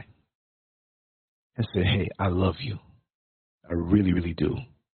the eye and said, hey, I love you. I really, really do.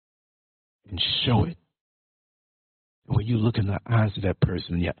 And show it. And when you look in the eyes of that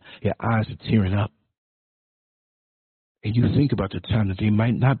person, your eyes are tearing up. And you think about the time that they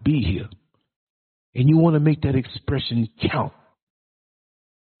might not be here. And you want to make that expression count.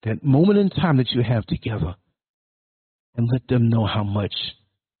 That moment in time that you have together. And let them know how much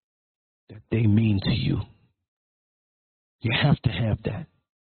that they mean to you. You have to have that.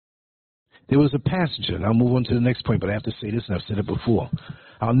 There was a passenger, and I'll move on to the next point, but I have to say this, and I've said it before.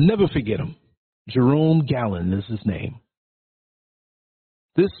 I'll never forget him. Jerome Gallon is his name.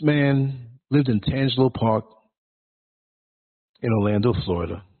 This man lived in Tangelo Park in Orlando,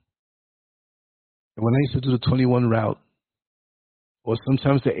 Florida. And when I used to do the 21 route, or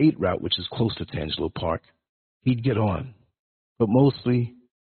sometimes the 8 route, which is close to Tangelo Park, he'd get on. But mostly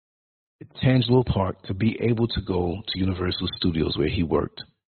at Tangelo Park to be able to go to Universal Studios where he worked.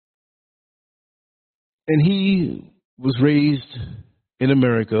 And he was raised in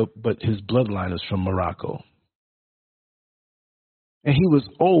America, but his bloodline is from Morocco. And he was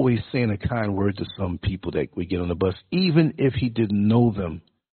always saying a kind word to some people that would get on the bus. Even if he didn't know them,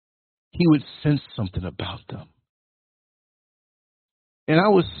 he would sense something about them. And I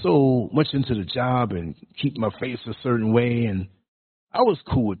was so much into the job and keep my face a certain way, and I was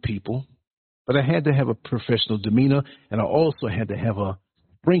cool with people, but I had to have a professional demeanor, and I also had to have a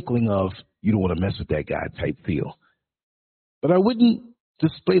sprinkling of, you don't want to mess with that guy type feel. But I wouldn't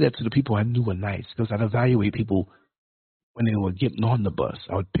display that to the people I knew were nice, because I'd evaluate people when they were getting on the bus.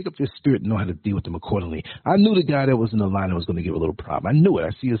 I would pick up their spirit and know how to deal with them accordingly. I knew the guy that was in the line that was going to give a little problem. I knew it. I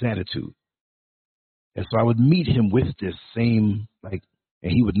see his attitude. And so I would meet him with this same, and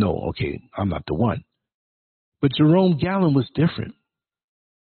he would know, okay, I'm not the one. But Jerome Gallon was different.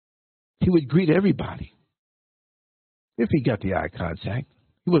 He would greet everybody. If he got the eye contact,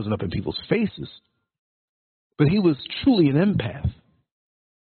 he wasn't up in people's faces. But he was truly an empath.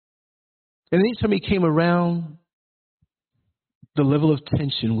 And anytime he came around, the level of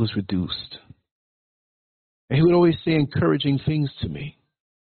tension was reduced. And he would always say encouraging things to me.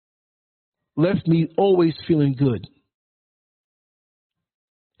 Left me always feeling good.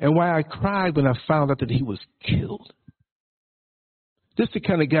 And why I cried when I found out that he was killed. This is the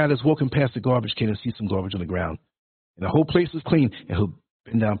kind of guy that's walking past the garbage can and sees some garbage on the ground. And the whole place is clean, and he'll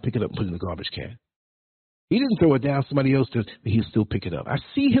bend down, pick it up, and put it in the garbage can. He didn't throw it down, somebody else did, but he'll still pick it up. I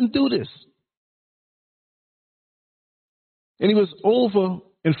see him do this. And he was over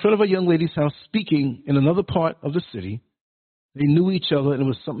in front of a young lady's house speaking in another part of the city. They knew each other, and it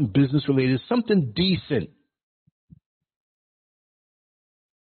was something business related, something decent.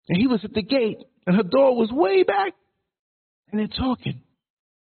 And he was at the gate, and her door was way back, and they're talking.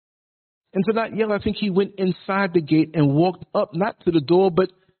 And to not yell, I think he went inside the gate and walked up, not to the door,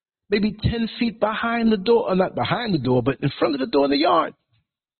 but maybe 10 feet behind the door, or not behind the door, but in front of the door in the yard.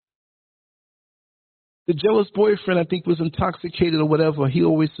 The jealous boyfriend, I think, was intoxicated or whatever. He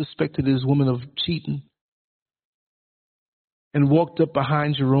always suspected his woman of cheating. And walked up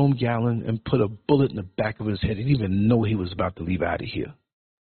behind Jerome Gallon and put a bullet in the back of his head. He didn't even know he was about to leave out of here.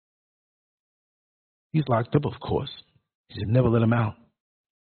 He's locked up, of course. He said, never let him out.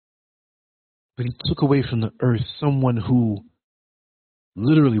 But he took away from the earth someone who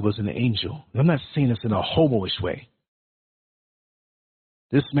literally was an angel. And I'm not saying this in a homo-ish way.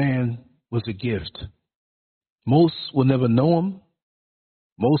 This man was a gift. Most will never know him.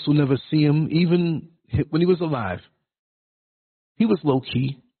 Most will never see him, even when he was alive. He was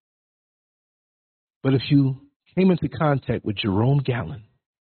low-key. But if you came into contact with Jerome Gallon,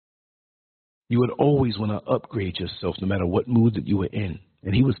 you would always want to upgrade yourself no matter what mood that you were in.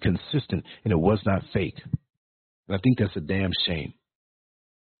 And he was consistent, and it was not fake. And I think that's a damn shame.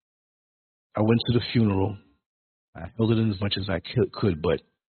 I went to the funeral. I held it in as much as I could, but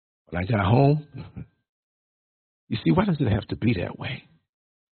when I got home, you see, why does it have to be that way?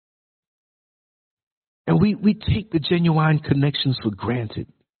 And we take the genuine connections for granted.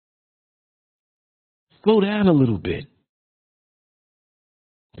 Slow down a little bit.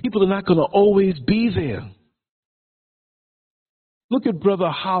 People are not going to always be there. Look at Brother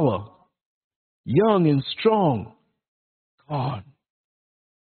Holler, young and strong. God.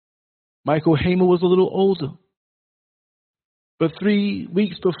 Michael Hamer was a little older. But 3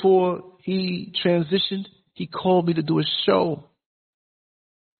 weeks before he transitioned, he called me to do a show.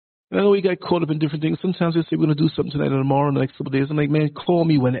 And I know he got caught up in different things. Sometimes they say we're going to do something tonight or tomorrow, in the next couple of days. I'm like, man, call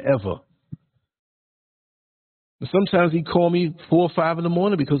me whenever. And sometimes he'd call me 4 or 5 in the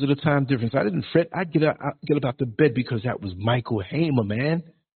morning because of the time difference. I didn't fret. I'd get up out the bed because that was Michael Hamer, man.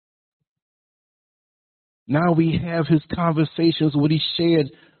 Now we have his conversations, what he shared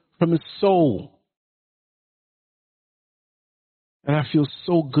from his soul. And I feel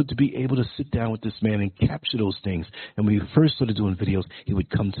so good to be able to sit down with this man and capture those things. And when we first started doing videos, he would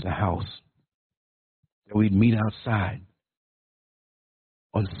come to the house. And we'd meet outside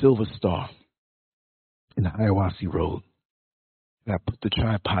on Silver Star in the Hiawassee Road. And I put the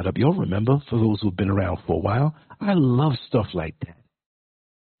tripod up. Y'all remember, for those who've been around for a while, I love stuff like that.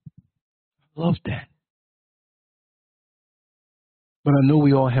 I love that. But I know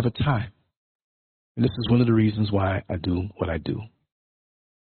we all have a time. And this is one of the reasons why I do what I do.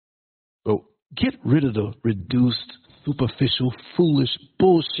 So get rid of the reduced, superficial, foolish,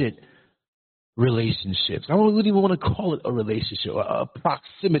 bullshit relationships. I don't even want to call it a relationship, a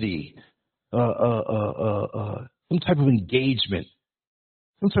proximity, some type of engagement,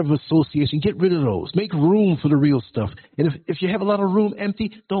 some type of association. Get rid of those. Make room for the real stuff. And if you have a lot of room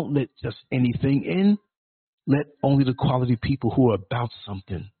empty, don't let just anything in. Let only the quality people who are about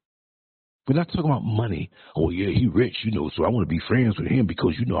something. We're not talking about money. Oh, yeah, he rich, so I want to be friends with him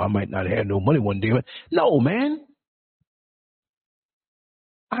because, I might not have no money one day. No, man.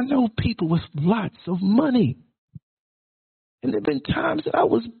 I know people with lots of money. And there have been times that I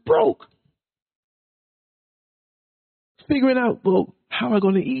was broke. Figuring out, well, how am I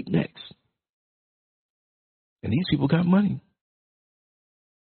going to eat next? And these people got money.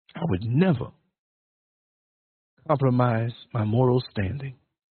 I would never compromise my moral standing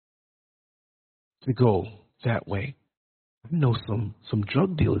to go that way. I know some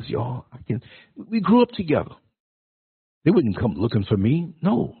drug dealers, y'all. We grew up together. They wouldn't come looking for me.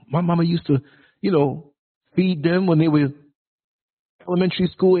 No, my mama used to, feed them when they were elementary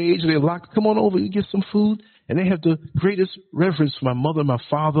school age. They locked, come on over, you get some food. And they have the greatest reverence for my mother, my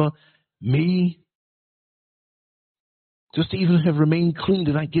father, me. Just to even have remained clean,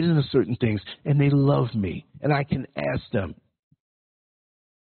 that I get into certain things. And they love me. And I can ask them.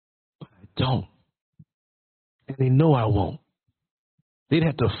 But I don't. And they know I won't. They'd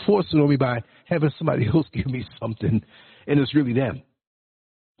have to force it on me by having somebody else give me something, and it's really them.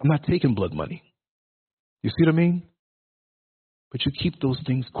 I'm not taking blood money. You see what I mean? But you keep those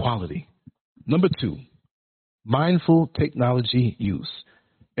things quality. Number 2, mindful technology use.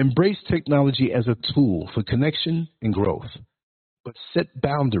 Embrace technology as a tool for connection and growth, but set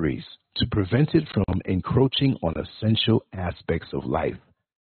boundaries to prevent it from encroaching on essential aspects of life.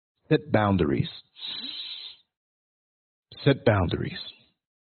 Set boundaries. Set boundaries.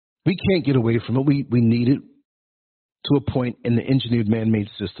 We can't get away from it. We need it to a point in the engineered man-made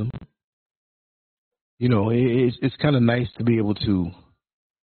system. It's kind of nice to be able to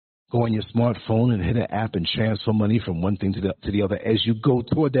go on your smartphone and hit an app and transfer money from one thing to the other as you go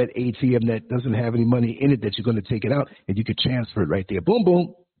toward that ATM that doesn't have any money in it that you're going to take it out, and you can transfer it right there. Boom,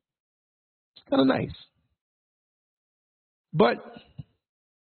 boom. It's kind of nice. But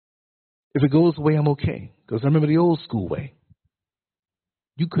if it goes away, I'm okay. Because I remember the old school way.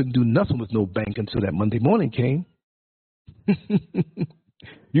 You couldn't do nothing with no bank until that Monday morning came.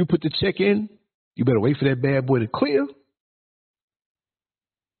 You put the check in, you better wait for that bad boy to clear.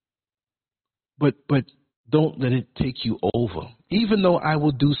 But don't let it take you over. Even though I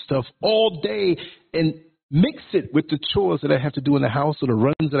will do stuff all day and mix it with the chores that I have to do in the house or the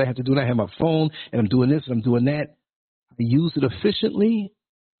runs that I have to do, and I have my phone and I'm doing this and I'm doing that, I use it efficiently,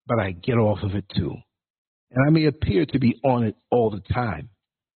 but I get off of it too. And I may appear to be on it all the time.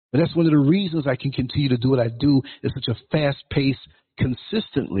 But that's one of the reasons I can continue to do what I do at such a fast pace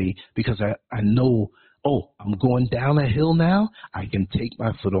consistently, because I know, I'm going down a hill now. I can take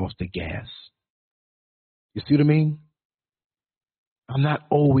my foot off the gas. You see what I mean? I'm not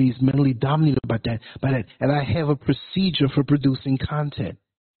always mentally dominated by that. And I have a procedure for producing content.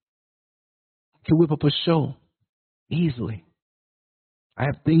 I can whip up a show easily. I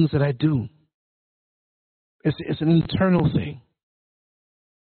have things that I do. It's an internal thing.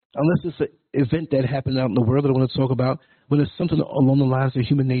 Unless it's an event that happened out in the world that I want to talk about, when it's something along the lines of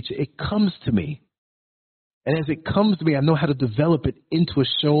human nature, it comes to me. And as it comes to me, I know how to develop it into a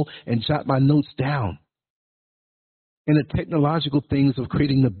show and jot my notes down. And the technological things of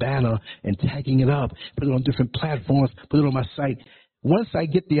creating the banner and tagging it up, put it on different platforms, put it on my site. Once I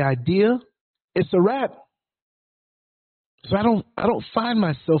get the idea, it's a wrap. So I don't find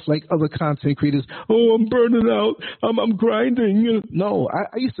myself like other content creators. Oh, I'm burning out. I'm grinding. No,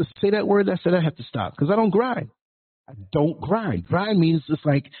 I used to say that word. I said I have to stop because I don't grind. I don't grind. Grind means it's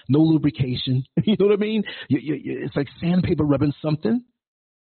like no lubrication. You know what I mean? It's like sandpaper rubbing something.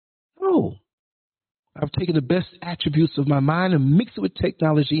 No. I've taken the best attributes of my mind and mixed it with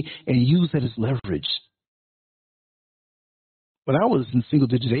technology and used that as leverage. When I was in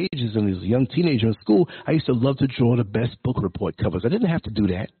single-digit ages and as a young teenager in school, I used to love to draw the best book report covers. I didn't have to do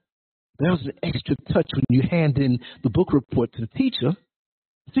that. But that was an extra touch when you hand in the book report to the teacher.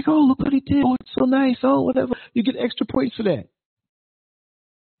 You think, oh, look what he did. Oh, it's so nice. Oh, whatever. You get extra points for that.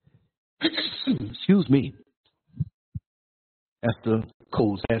 Excuse me. That's the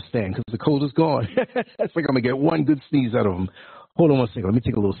cold's last stand because the cold is gone. That's like I'm going to get one good sneeze out of them. Hold on one second. Let me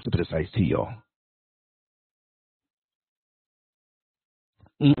take a little sip of this iced tea, y'all.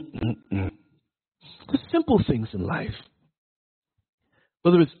 The simple things in life,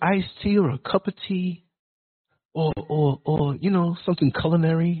 whether it's iced tea or a cup of tea or you know, something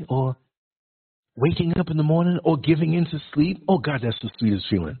culinary or waking up in the morning or giving into sleep. Oh, God, that's the sweetest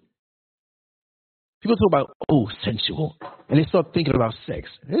feeling. People talk about, oh, sensual, and they start thinking about sex.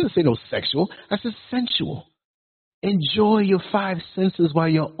 They didn't say no sexual. I said sensual. Enjoy your five senses while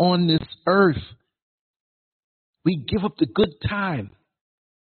you're on this earth. We give up the good time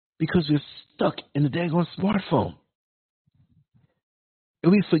because we're stuck in the daggone smartphone.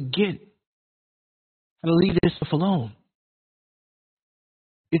 And we forget how to leave this stuff alone.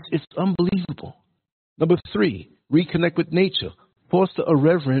 It's unbelievable. Number 3, reconnect with nature. Foster a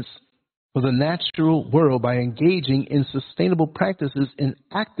reverence for the natural world by engaging in sustainable practices and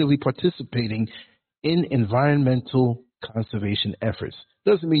actively participating in environmental conservation efforts.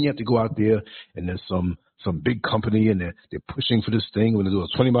 Doesn't mean you have to go out there and there's some big company and they're pushing for this thing. We're going to do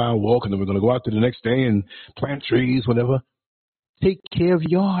a 20-mile walk and then we're going to go out there the next day and plant trees, whatever. Take care of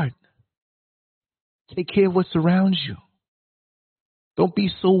your yard. Take care of what's around you. Don't be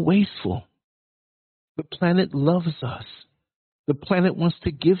so wasteful. The planet loves us. The planet wants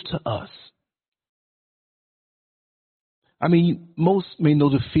to give to us. I mean, most may know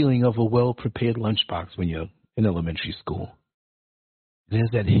the feeling of a well-prepared lunchbox when you're in elementary school. And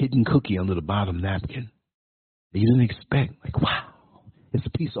there's that hidden cookie under the bottom napkin that you didn't expect. Like, wow, it's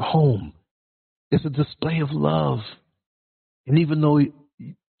a piece of home. It's a display of love. And even though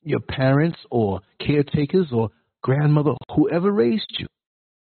your parents or caretakers or grandmother, whoever raised you,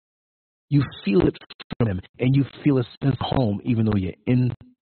 you feel it from them, and you feel a sense of home even though you're in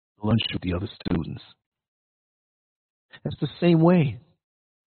lunch with the other students. That's the same way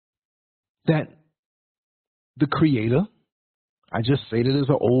that the Creator, I just say that as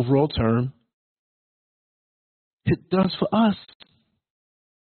an overall term, it does for us.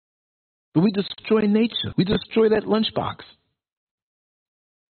 But we destroy nature. We destroy that lunchbox.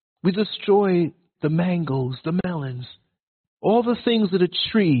 We destroy the mangoes, the melons, all the things that a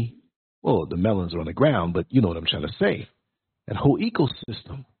tree, well, the melons are on the ground, but you know what I'm trying to say. That whole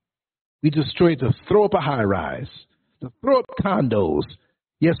ecosystem. We destroy it to throw up a high rise, to throw up condos.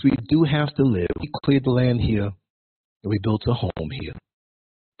 Yes, we do have to live. We cleared the land here, and we built a home here.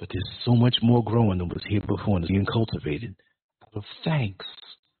 But there's so much more growing than was here before and is being cultivated. Out of thanks.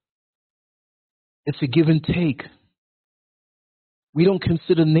 It's a give and take. We don't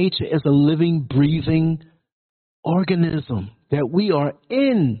consider nature as a living, breathing organism that we are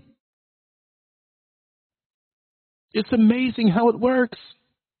in. It's amazing how it works.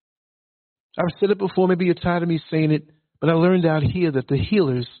 I've said it before, maybe you're tired of me saying it, but I learned out here that the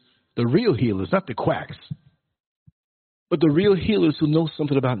healers, the real healers, not the quacks, but the real healers who know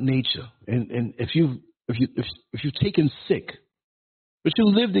something about nature. And if you've taken sick, but you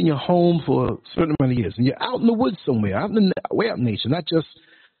lived in your home for a certain amount of years, and you're out in the woods somewhere, way out in nature, not just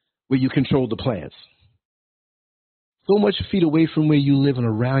where you control the plants. So much feet away from where you live and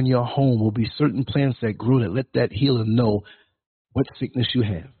around your home will be certain plants that grow that let that healer know what sickness you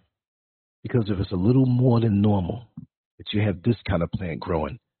have. Because if it's a little more than normal that you have this kind of plant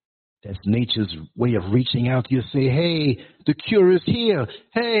growing, that's nature's way of reaching out to you, say, hey, the cure is here.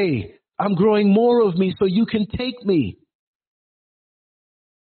 Hey, I'm growing more of me so you can take me.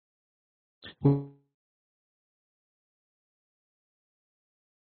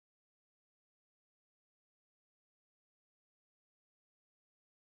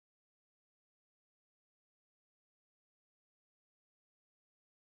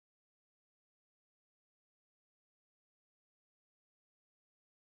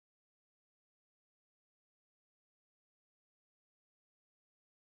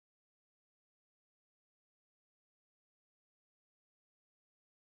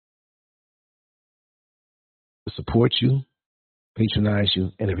 Support you, patronize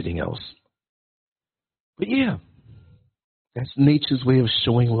you, and everything else. But yeah, that's nature's way of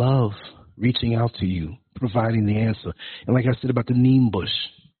showing love, reaching out to you, providing the answer. And like I said about the neem bush,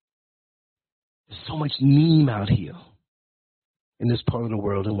 there's so much neem out here in this part of the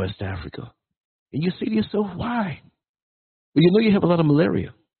world in West Africa. And you say to yourself, why? Well, you know you have a lot of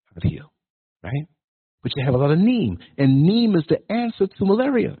malaria out here, right? But you have a lot of neem. And neem is the answer to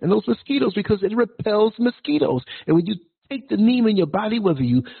malaria and those mosquitoes because it repels mosquitoes. And when you take the neem in your body, whether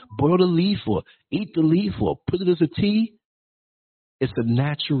you boil the leaf or eat the leaf or put it as a tea, it's a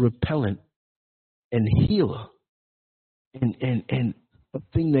natural repellent and healer and a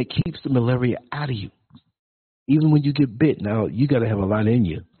thing that keeps the malaria out of you. Even when you get bit, now you got to have a lot in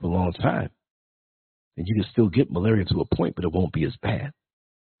you for a long time. And you can still get malaria to a point, but it won't be as bad.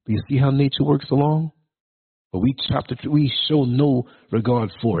 But you see how nature works along? But we show no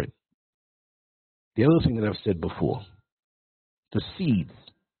regard for it. The other thing that I've said before, the seeds.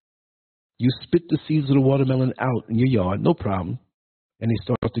 You spit the seeds of the watermelon out in your yard, no problem, and they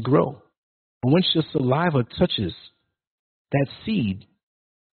start to grow. But once your saliva touches that seed,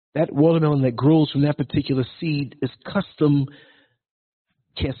 that watermelon that grows from that particular seed is custom,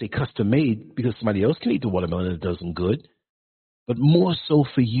 can't say custom made because somebody else can eat the watermelon and it does them good, but more so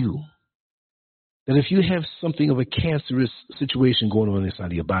for you. That if you have something of a cancerous situation going on inside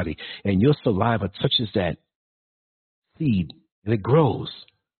of your body and your saliva touches that seed and it grows,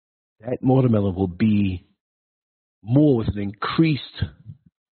 that watermelon will be more with an increased,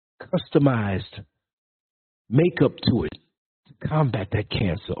 customized makeup to it to combat that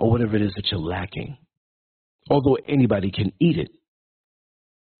cancer or whatever it is that you're lacking. Although anybody can eat it.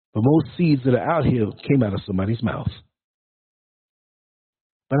 But most seeds that are out here came out of somebody's mouth.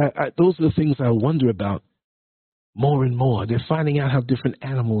 But those are the things I wonder about more and more. They're finding out how different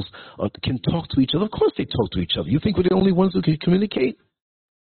animals can talk to each other. Of course they talk to each other. You think we're the only ones who can communicate?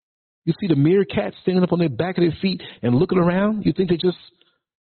 You see the meerkats standing up on their back of their feet and looking around? You think they just,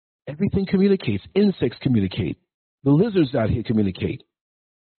 everything communicates. Insects communicate. The lizards out here communicate.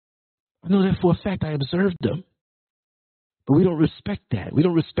 I know that for a fact. I observed them. But we don't respect that. We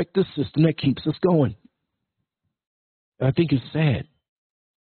don't respect the system that keeps us going. And I think it's sad.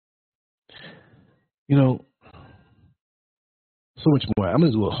 You know, so much more. I'm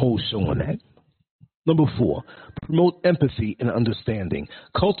going to do a whole show on that. Number 4, promote empathy and understanding.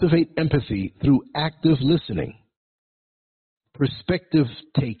 Cultivate empathy through active listening, perspective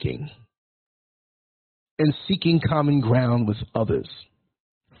taking, and seeking common ground with others,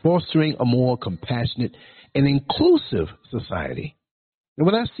 fostering a more compassionate and inclusive society. And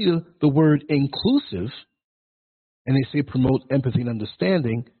when I see the word inclusive, and they say promote empathy and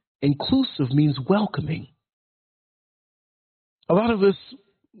understanding, inclusive means welcoming. A lot of us,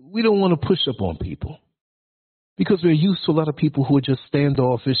 we don't want to push up on people because we're used to a lot of people who are just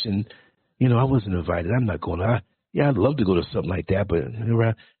standoffish and, you know, I wasn't invited. I'm not going. Yeah, I'd love to go to something like that, but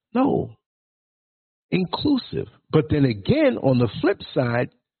no. Inclusive. But then again, on the flip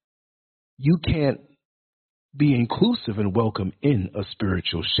side, you can't be inclusive and welcome in a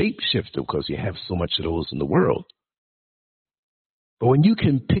spiritual shapeshifter because you have so much of those in the world. But when you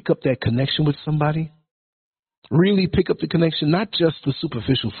can pick up that connection with somebody, really pick up the connection, not just the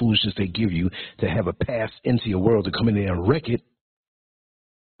superficial foolishness they give you to have a pass into your world to come in there and wreck it.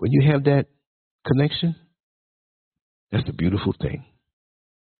 When you have that connection, that's a beautiful thing.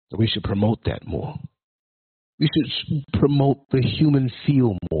 So we should promote that more. We should promote the human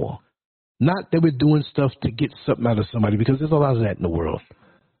feel more. Not that we're doing stuff to get something out of somebody, because there's a lot of that in the world.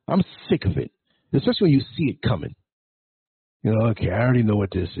 I'm sick of it, especially when you see it coming. You know, okay, I already know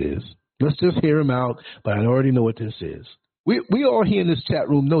what this is. Let's just hear him out, but I already know what this is. We all here in this chat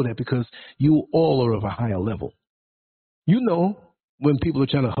room know that because you all are of a higher level. You know when people are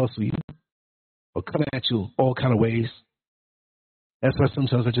trying to hustle you or come at you all kind of ways. That's why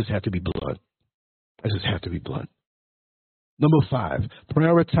sometimes I just have to be blunt. I just have to be blunt. Number 5,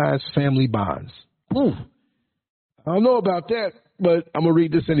 prioritize family bonds. Ooh, I don't know about that, but I'm going to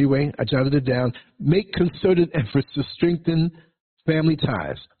read this anyway. I jotted it down. Make concerted efforts to strengthen family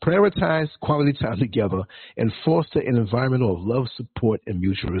ties. Prioritize quality time together and foster an environment of love, support, and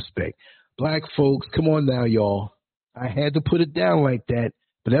mutual respect. Black folks, come on now, y'all. I had to put it down like that,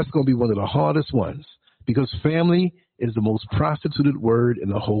 but that's going to be one of the hardest ones because family is the most prostituted word in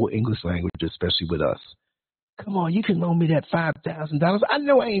the whole English language, especially with us. Come on, you can loan me that $5,000. I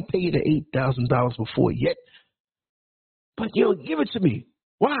know I ain't paid the $8,000 before yet, but you'll give it to me.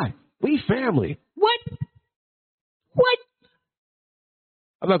 Why? We family. What?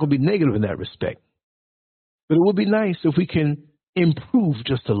 I'm not going to be negative in that respect, but it would be nice if we can improve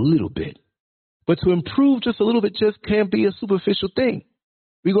just a little bit. But to improve just a little bit just can't be a superficial thing.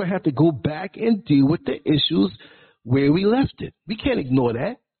 We're going to have to go back and deal with the issues where we left it. We can't ignore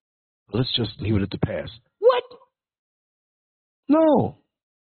that. Let's just leave it at the past. What? No.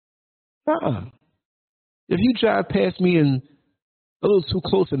 If you drive past me and a little too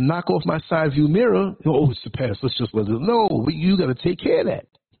close and knock off my side view mirror, oh, it's the past. Let's just let it. No, you got to take care of that.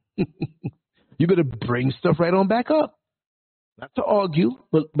 You better bring stuff right on back up. Not to argue,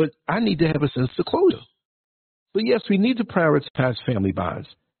 but I need to have a sense of closure. So yes, we need to prioritize family bonds.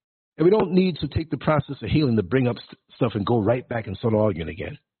 And we don't need to take the process of healing to bring up stuff and go right back and start arguing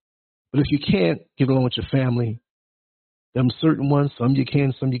again. But if you can't get along with your family, them certain ones, some you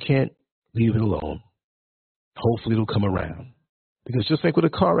can, some you can't, leave it alone. Hopefully it'll come around. Because just like with a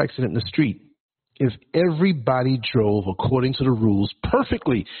car accident in the street, if everybody drove according to the rules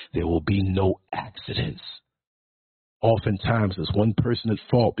perfectly, there will be no accidents. Oftentimes, there's one person at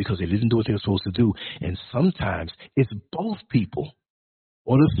fault because they didn't do what they were supposed to do. And sometimes it's both people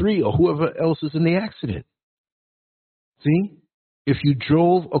or the three or whoever else is in the accident. See? If you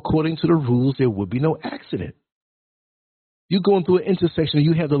drove according to the rules, there would be no accident. You're going through an intersection and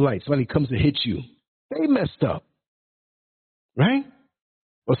you have the light. Somebody comes to hit you. They messed up. Right?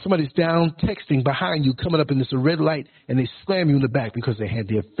 Or somebody's down texting behind you, coming up and it's a red light, and they slam you in the back because they had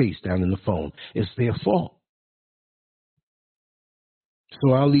their face down in the phone. It's their fault.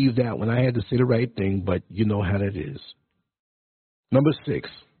 So I'll leave that one. I had to say the right thing, but you know how that is. Number 6,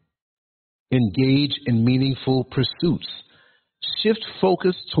 engage in meaningful pursuits. Shift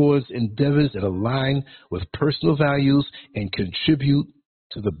focus towards endeavors that align with personal values and contribute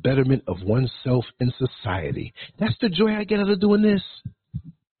to the betterment of oneself and society. That's the joy I get out of doing this.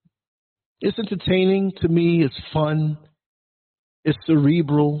 It's entertaining to me. It's fun. It's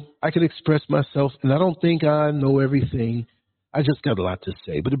cerebral. I can express myself, and I don't think I know everything. I just got a lot to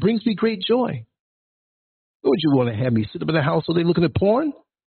say, but it brings me great joy. Would you want to have me sit up in the house all day looking at porn?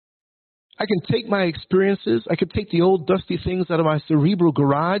 I can take my experiences. I can take the old dusty things out of my cerebral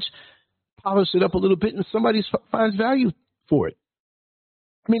garage, polish it up a little bit, and somebody finds value for it.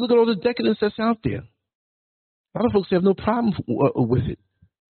 I mean, look at all the decadence that's out there. A lot of folks have no problem with it.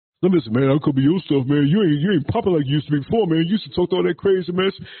 Listen, man, how come your stuff, man? You ain't popping like you used to be before, man. You used to talk all that crazy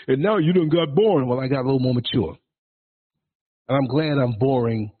mess, and now you done got boring. Well, I got a little more mature. And I'm glad I'm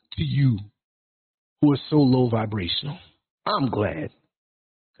boring to you who are so low vibrational. I'm glad.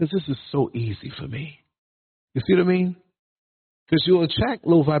 Because this is so easy for me. You see what I mean? Because you'll attract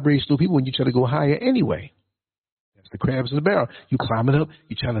low vibrational people when you try to go higher anyway. That's the crabs in the barrel. You climb it up.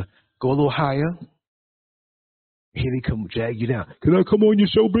 You try to go a little higher. Here they come drag you down. Can I come on your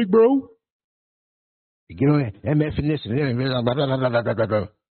show, big bro? You get on that definition.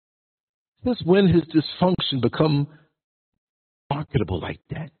 Since when has dysfunction become marketable like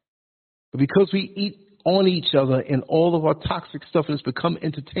that? But because we eat on each other and all of our toxic stuff has become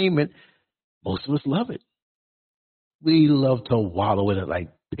entertainment, most of us love it. We love to wallow in it like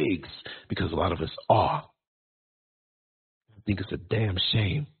pigs because a lot of us are. I think it's a damn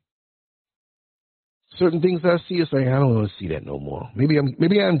shame. Certain things I see, it's like, I don't want to see that no more. Maybe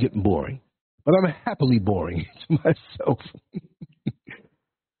I'm getting boring, but I'm happily boring to myself.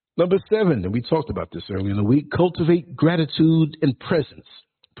 Number 7, and we talked about this earlier in the week, cultivate gratitude and presence.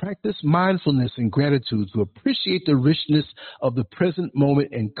 Practice mindfulness and gratitude to appreciate the richness of the present moment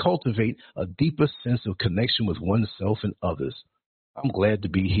and cultivate a deeper sense of connection with oneself and others. I'm glad to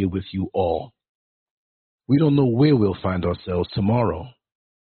be here with you all. We don't know where we'll find ourselves tomorrow.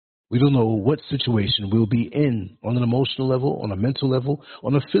 We don't know what situation we'll be in on an emotional level, on a mental level,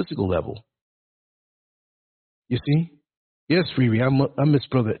 on a physical level. You see? Yes, Riri, I miss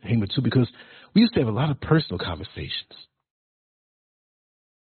Brother Hamer too, because we used to have a lot of personal conversations.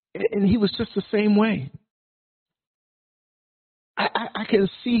 And he was just the same way. I can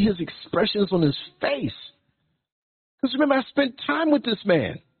see his expressions on his face. Because remember, I spent time with this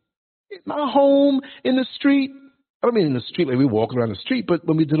man. In my home, in the street. I don't mean in the street like we were walking around the street, but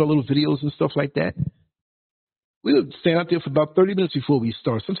when we did our little videos and stuff like that, we would stand out there for about 30 minutes before we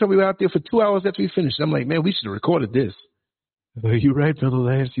start. Sometimes we were out there for 2 hours after we finished. I'm like, man, we should have recorded this. You're right, Brother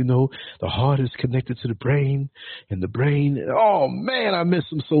Lance. You know, the heart is connected to the brain, and the brain, oh, man, I miss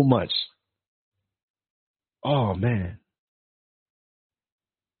him so much. Oh, man.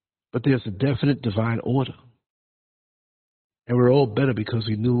 But there's a definite divine order. And we're all better because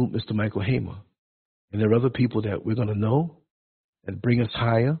we knew Mr. Michael Hamer. And there are other people that we're going to know that bring us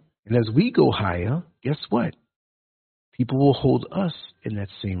higher. And as we go higher, guess what? People will hold us in that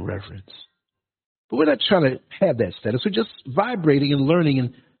same reverence. But we're not trying to have that status. We're just vibrating and learning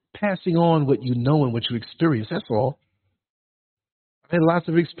and passing on what you know and what you experience. That's all. I had lots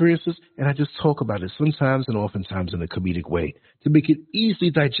of experiences, and I just talk about it sometimes and oftentimes in a comedic way to make it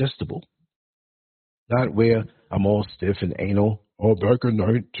easily digestible. Not where I'm all stiff and anal. Oh, back in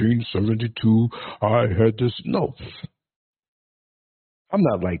 1972, I had this. No, I'm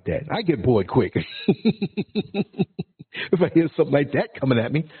not like that. I get bored quick. If I hear something like that coming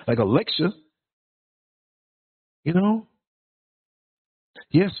at me, like a lecture, you know.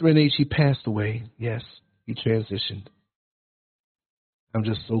 Yes, Renee, she passed away. Yes, he transitioned. I'm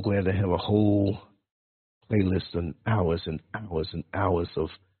just so glad to have a whole playlist and hours and hours and hours of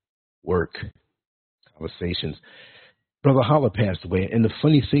work, conversations. Brother Holler passed away, and the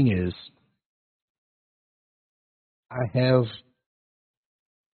funny thing is, I have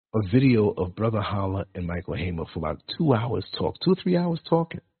a video of Brother Holler and Michael Hamer for about 2 hours talk, 2 or 3 hours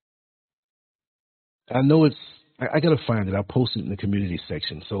talking. I know I got to find it. I'll post it in the community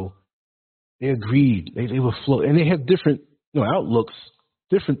section. So they agreed. They were flow, and they have different outlooks,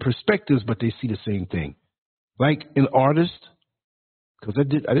 different perspectives, but they see the same thing. Like an artist, because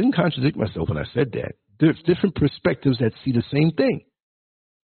I didn't contradict myself when I said that. There's different perspectives that see the same thing.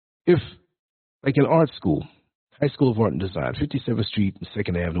 If, like in art school, High School of Art and Design, 57th Street and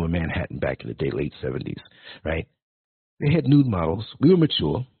 2nd Avenue in Manhattan back in the day, late 70s, right? They had nude models. We were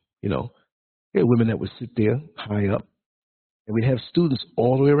mature, They had women that would sit there high up, and we'd have students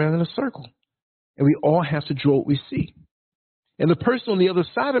all the way around in a circle. And we all have to draw what we see. And the person on the other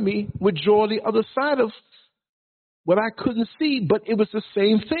side of me would draw the other side of what I couldn't see, but it was the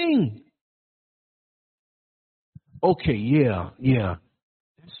same thing. Okay, yeah.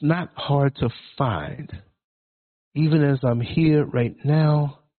 It's not hard to find. Even as I'm here right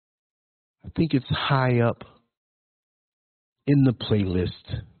now, I think it's high up in the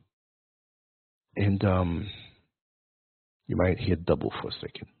playlist. And you might hear double for a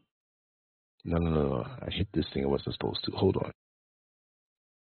second. No. I hit this thing I wasn't supposed to. Hold on.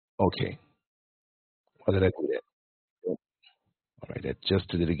 Okay. Why did I do that? All right, that just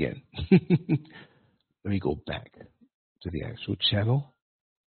did it again. Let me go back to the actual channel.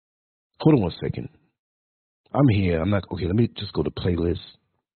 Hold on one second. I'm here. I'm not okay. Let me just go to playlist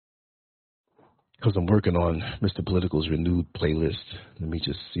because I'm working on Mr. Political's renewed playlist. Let me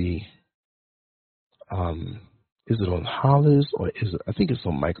just see. Is it on Hollis or is it? I think it's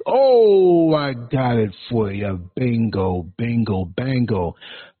on Michael. Oh, I got it for you. Bingo, bingo, bango,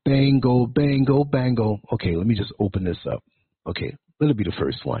 bango, bango, bango. Okay, let me just open this up. Okay, let it be the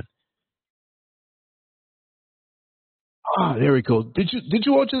first one. Ah, there we go. Did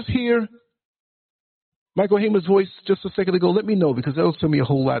you all just hear Michael Hamer's voice just a second ago? Let me know because that'll tell me a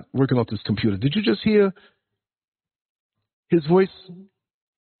whole lot working off this computer. Did you just hear his voice?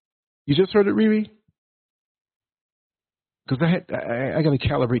 You just heard it, Riri? Because I got to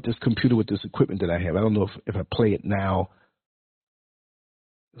calibrate this computer with this equipment that I have. I don't know if I play it now,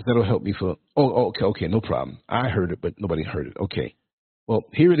 that'll help me for. Oh, okay, no problem. I heard it, but nobody heard it. Okay, well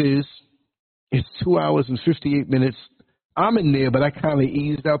here it is. It's 2 hours and 58 minutes. I'm in there, but I kind of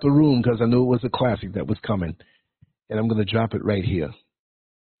eased out the room because I knew it was a classic that was coming, and I'm going to drop it right here.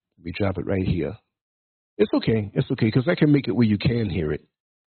 Let me drop it right here. It's okay because I can make it where you can hear it.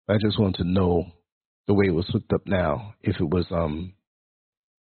 I just want to know the way it was hooked up now, if it was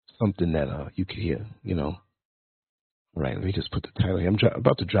something that you could hear, All right, let me just put the title here. I'm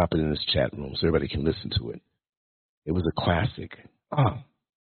about to drop it in this chat room so everybody can listen to it. It was a classic.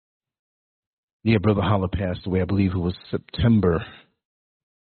 Yeah, Brother Holler passed away. I believe it was September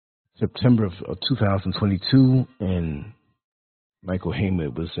of 2022, and Michael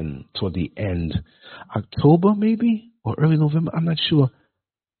Hamer was toward the end, October maybe or early November. I'm not sure,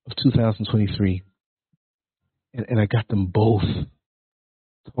 of 2023. And I got them both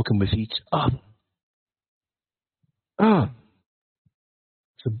talking with each other.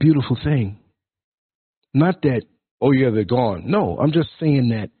 It's a beautiful thing. Not that, oh yeah, they're gone. No, I'm just saying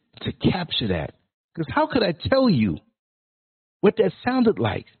that to capture that. Because how could I tell you what that sounded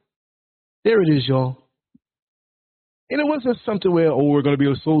like? There it is, y'all. And it wasn't something where, oh, we're going to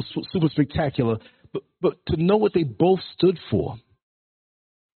be so super spectacular. But to know what they both stood for.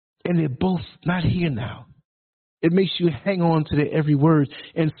 And they're both not here now. It makes you hang on to their every word.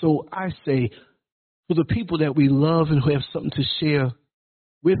 And so I say, for the people that we love and who have something to share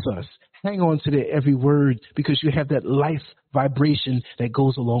with us, hang on to their every word because you have that life vibration that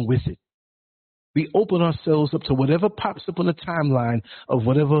goes along with it. We open ourselves up to whatever pops up on the timeline of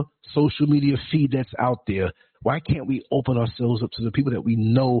whatever social media feed that's out there. Why can't we open ourselves up to the people that we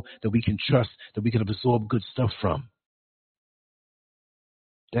know, that we can trust, that we can absorb good stuff from?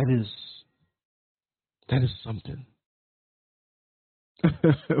 That is something.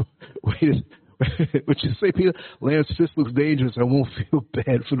 Wait But you say, Peter, Lance's fist looks dangerous. I won't feel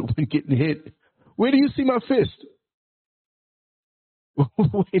bad for the one getting hit. Where do you see my fist?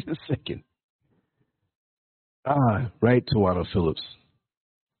 Wait a second. Right, Tawana Phillips.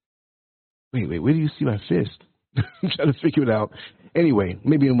 Wait, where do you see my fist? I'm trying to figure it out. Anyway,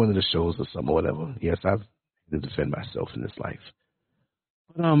 maybe in one of the shows or something or whatever. Yes, I've had to defend myself in this life.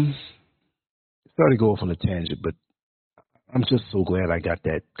 But sorry to go off on a tangent, but I'm just so glad I got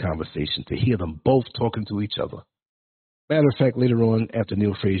that conversation to hear them both talking to each other. Matter of fact, later on after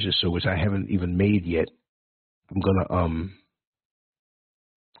Neil Frazier's show, which I haven't even made yet, I'm gonna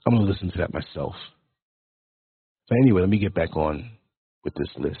listen to that myself. So anyway, let me get back on with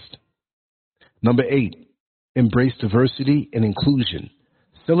this list. Number 8, embrace diversity and inclusion.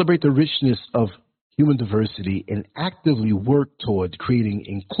 Celebrate the richness of human diversity and actively work toward creating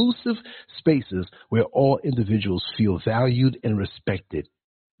inclusive spaces where all individuals feel valued and respected.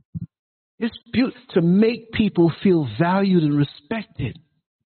 It's beautiful to make people feel valued and respected.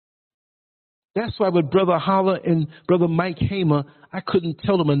 That's why with Brother Holler and Brother Mike Hamer, I couldn't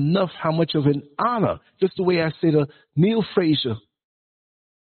tell them enough how much of an honor, just the way I say to Neil Frazier.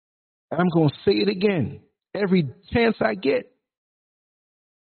 I'm going to say it again every chance I get.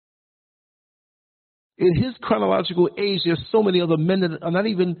 In his chronological age, there's so many other men that are not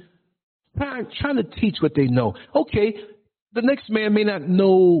even trying to teach what they know. Okay, the next man may not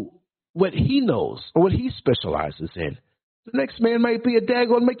know what he knows or what he specializes in. The next man might be a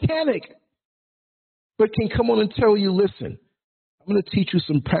daggone mechanic, but can come on and tell you, listen, I'm going to teach you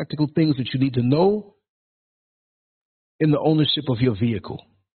some practical things that you need to know in the ownership of your vehicle.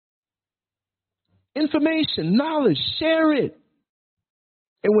 Information, knowledge, share it.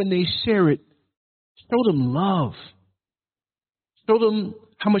 And when they share it, show them love. Show them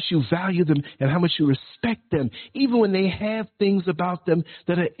how much you value them and how much you respect them, even when they have things about them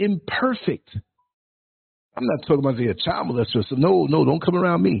that are imperfect. I'm not talking about they're a child molester. So no, don't come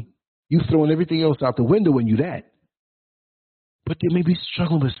around me. You throwing everything else out the window when you that. But they may be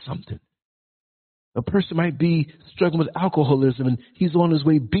struggling with something. A person might be struggling with alcoholism and he's on his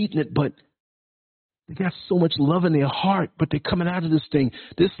way beating it, but they got so much love in their heart, but they're coming out of this thing.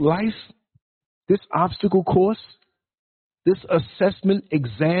 This life, this obstacle course, this assessment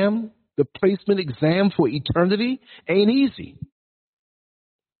exam, the placement exam for eternity ain't easy.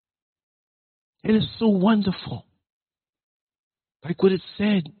 It is so wonderful. Like what it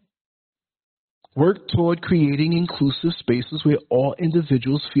said, work toward creating inclusive spaces where all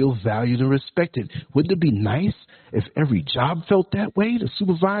individuals feel valued and respected. Wouldn't it be nice if every job felt that way, the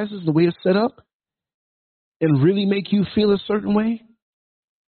supervisors, the way it's set up, and really make you feel a certain way?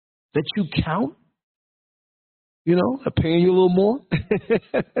 That you count? You know, paying you a little more,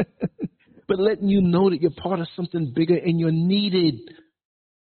 but letting you know that you're part of something bigger and you're needed.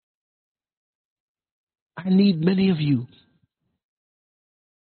 I need many of you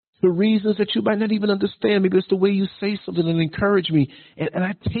for reasons that you might not even understand. Maybe it's the way you say something and encourage me, and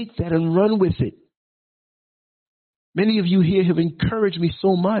I take that and run with it. Many of you here have encouraged me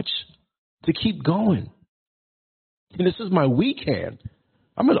so much to keep going. And this is my weak hand.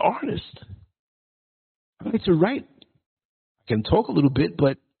 I'm an artist. I like to write. I can talk a little bit,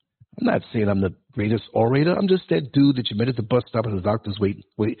 but I'm not saying I'm the greatest orator. I'm just that dude that you met at the bus stop in the doctor's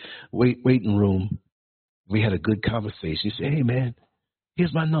waiting room. We had a good conversation. He said, hey, man,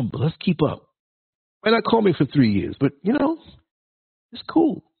 here's my number. Let's keep up. Might not call me for 3 years, but, you know, it's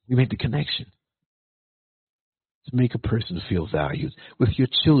cool. We made the connection. To make a person feel valued. With your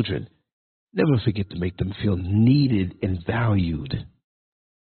children, never forget to make them feel needed and valued.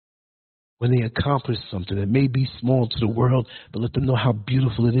 When they accomplish something that may be small to the world, but let them know how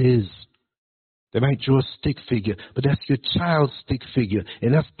beautiful it is. They might draw a stick figure, but that's your child's stick figure,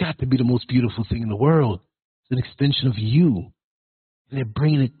 and that's got to be the most beautiful thing in the world. It's an extension of you, and they're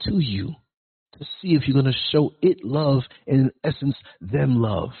bringing it to you to see if you're going to show it love and, in essence, them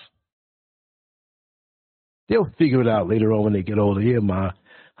love. They'll figure it out later on when they get older. Yeah, Ma,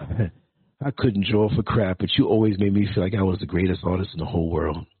 I couldn't draw for crap, but you always made me feel like I was the greatest artist in the whole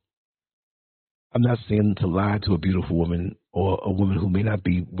world. I'm not saying to lie to a beautiful woman or a woman who may not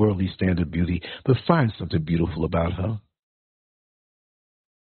be worldly standard beauty, but find something beautiful about her.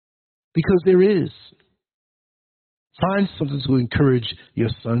 Because there is. Find something to encourage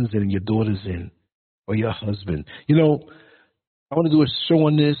your sons and your daughters in, or your husband. You know, I want to do a show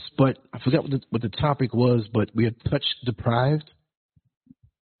on this, but I forgot what the topic was, but we are touch deprived.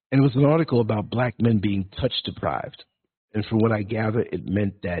 And it was an article about black men being touch deprived. And from what I gather, it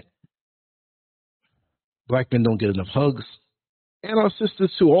meant that black men don't get enough hugs, and our sisters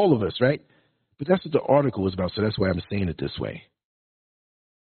too, all of us, right? But that's what the article was about, so that's why I'm saying it this way.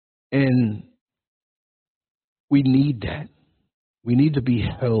 And We need that. We need to be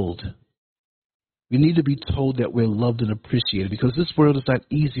held. We need to be told that we're loved and appreciated, because this world is not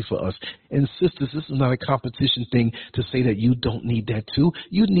easy for us. And sisters, this is not a competition thing to say that you don't need that too.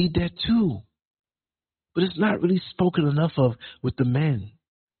 You need that too. But it's not really spoken enough of with the men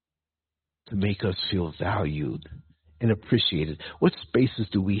to make us feel valued and appreciated. What spaces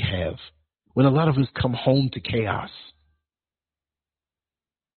do we have when a lot of us come home to chaos?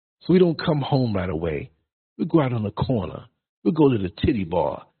 So we don't come home right away. We go out on the corner. We'll go to the titty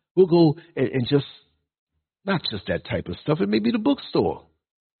bar. We'll go and just, not just that type of stuff. It may be the bookstore,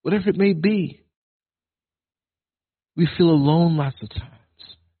 whatever it may be. We feel alone lots of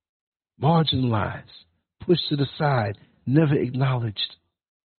times, marginalized, pushed to the side, never acknowledged.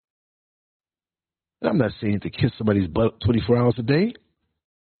 And I'm not saying to kiss somebody's butt 24 hours a day,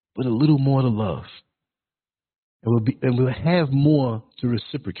 but a little more to love. And we'll have more to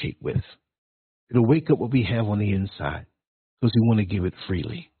reciprocate with. It'll wake up what we have on the inside, because we want to give it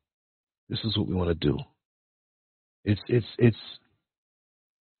freely. This is what we want to do. It's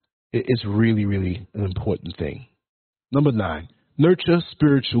really, really an important thing. Number 9, nurture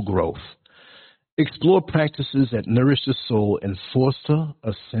spiritual growth. Explore practices that nourish the soul and foster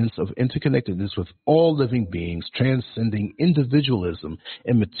a sense of interconnectedness with all living beings, transcending individualism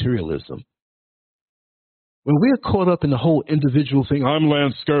and materialism. When we're caught up in the whole individual thing, I'm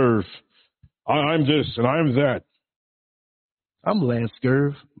Lancescurv, I'm this and I'm that. I'm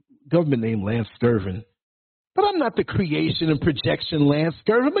Lancescurv, government name Lancescurvin, but I'm not the creation and projection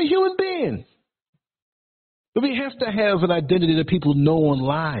Lancescurv. I'm a human being. But we have to have an identity that people know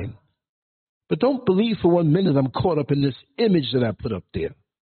online. But don't believe for 1 minute I'm caught up in this image that I put up there.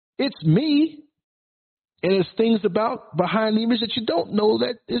 It's me. And there's things about behind the image that you don't know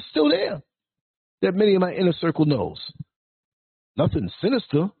that is still there, that many of my inner circle knows. Nothing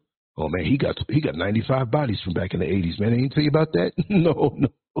sinister. Oh, man, he got 95 bodies from back in the 80s, man. I didn't tell you about that? No,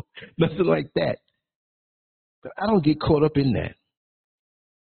 nothing like that. But I don't get caught up in that.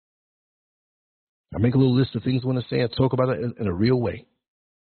 I make a little list of things I want to say. I talk about it in a real way,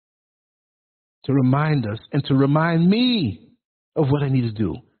 to remind us and to remind me of what I need to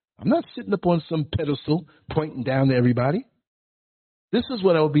do. I'm not sitting up on some pedestal pointing down to everybody. This is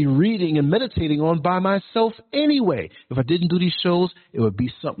what I would be reading and meditating on by myself anyway. If I didn't do these shows, it would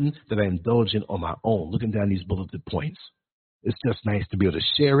be something that I indulge in on my own, looking down these bulleted points. It's just nice to be able to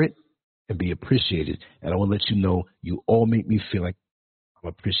share it and be appreciated. And I want to let you know, you all make me feel like I'm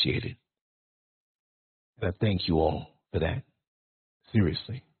appreciated. And I thank you all for that.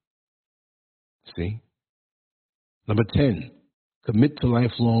 Seriously. See? Number 10, commit to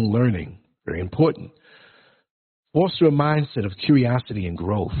lifelong learning. Very important. Foster a mindset of curiosity and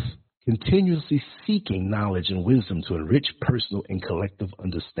growth, continuously seeking knowledge and wisdom to enrich personal and collective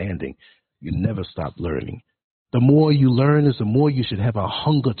understanding. You never stop learning. The more you learn is the more you should have a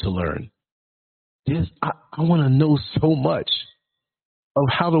hunger to learn. I want to know so much of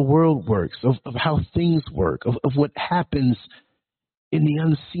how the world works, of how things work, of what happens in the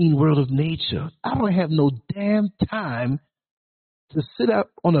unseen world of nature. I don't have no damn time to sit out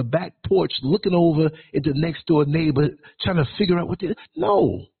on a back porch looking over at the next door neighbor trying to figure out what they...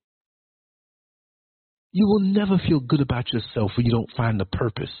 No. You will never feel good about yourself when you don't find the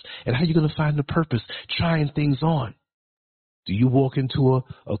purpose. And how are you going to find the purpose? Trying things on. Do you walk into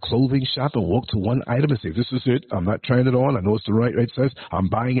a clothing shop and walk to one item and say, this is it, I'm not trying it on, I know it's the right size, I'm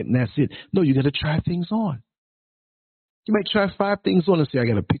buying it and that's it? No, you got to try things on. You might try 5 things on and say, I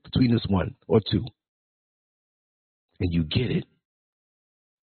got to pick between this 1 or 2. And you get it.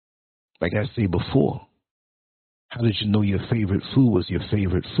 Like I said before, how did you know your favorite food was your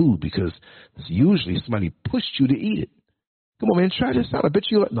favorite food? Because usually somebody pushed you to eat it. Come on, man, try this out. I bet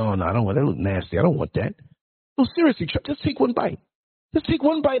you... No, I don't want that. Look nasty. I don't want that. No, seriously, just take 1 bite. Just take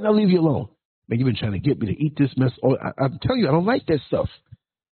 1 bite and I'll leave you alone. Man, you've been trying to get me to eat this mess. Oh, I'm telling you, I don't like that stuff.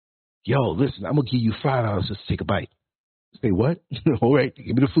 Yo, listen, I'm going to give you $5 just to take a bite. Say, what? All right,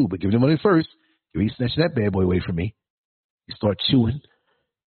 give me the food, but give me the money first. You ain't snatching that bad boy away from me. You start chewing,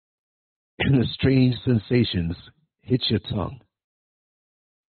 and the strange sensations hit your tongue.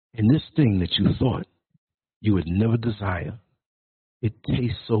 And this thing that you thought you would never desire, it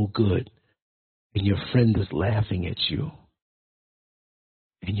tastes so good, and your friend is laughing at you.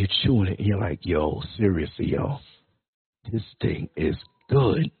 And you're chewing it, and you're like, yo, seriously, yo, this thing is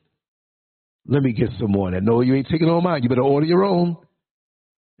good. Let me get some more. And no, you ain't taking all mine. You better order your own.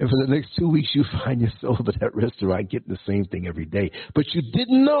 And for the next 2 weeks, you find yourself at that restaurant getting the same thing every day. But you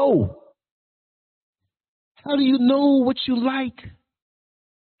didn't know. How do you know what you like?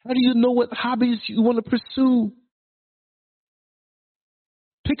 How do you know what hobbies you want to pursue?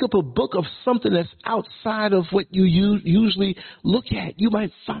 Pick up a book of something that's outside of what you usually look at. You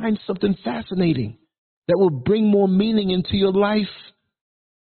might find something fascinating that will bring more meaning into your life,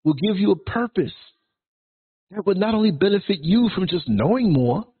 will give you a purpose that would not only benefit you from just knowing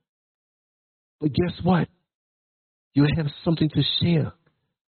more, but guess what? You have something to share.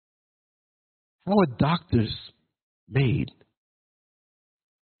 How are doctors made?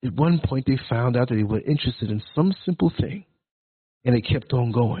 At one point, they found out that they were interested in some simple thing, and they kept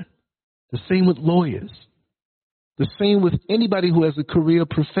on going. The same with lawyers. The same with anybody who has a career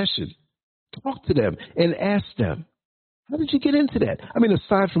profession. Talk to them and ask them, how did you get into that? I mean,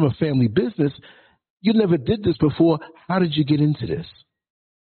 aside from a family business, you never did this before. How did you get into this?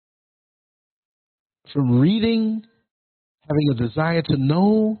 From reading, having a desire to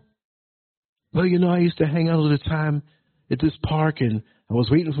know. Well, I used to hang out all the time at this park, and I was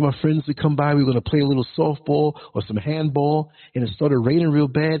waiting for my friends to come by. We were going to play a little softball or some handball, and it started raining real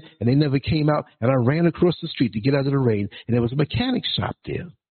bad, and they never came out, and I ran across the street to get out of the rain, and there was a mechanic shop there.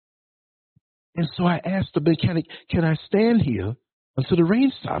 And so I asked the mechanic, can I stand here until the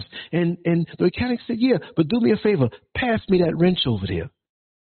rain stops? And the mechanic said, yeah, but do me a favor, pass me that wrench over there.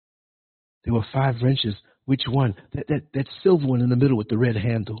 There were 5 wrenches. Which one? That silver one in the middle with the red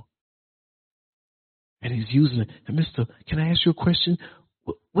handle. And he's using it. And mister, can I ask you a question?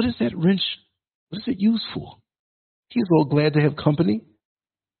 What is that wrench? What is it used for? He's all glad to have company.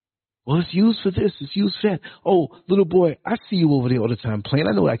 Well, it's used for this. It's used for that. Oh, little boy, I see you over there all the time playing.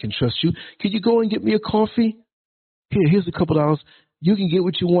 I know I can trust you. Could you go and get me a coffee? Here's a couple dollars. You can get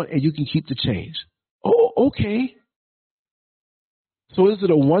what you want, and you can keep the change. Oh, okay. So is it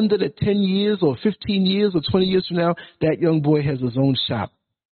a wonder that 10 years or 15 years or 20 years from now, that young boy has his own shop?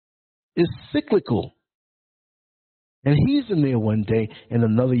 It's cyclical. And he's in there one day, and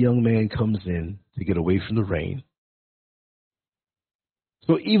another young man comes in to get away from the rain.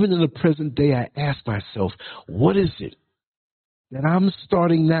 So even in the present day, I ask myself, what is it that I'm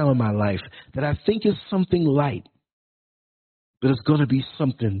starting now in my life that I think is something light, but it's going to be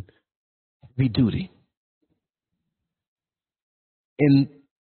something heavy duty? In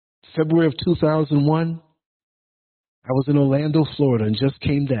February of 2001, I was in Orlando, Florida, and just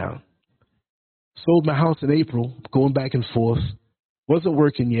came down. Sold my house in April, going back and forth. Wasn't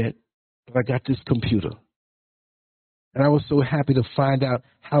working yet, but I got this computer. And I was so happy to find out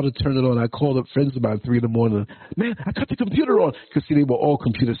how to turn it on. I called up friends of mine 3 in the morning. Man, I got the computer on. Because, see, they were all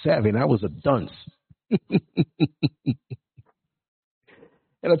computer savvy, and I was a dunce.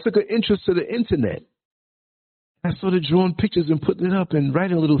 And I took an interest to the internet. I started drawing pictures and putting it up and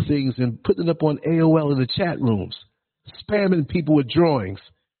writing little things and putting it up on AOL in the chat rooms, spamming people with drawings.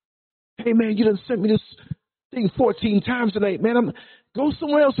 Hey, man, you done sent me this thing 14 times tonight, man. Go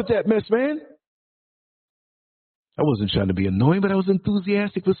somewhere else with that mess, man. I wasn't trying to be annoying, but I was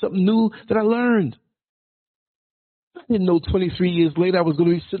enthusiastic for something new that I learned. I didn't know 23 years later I was going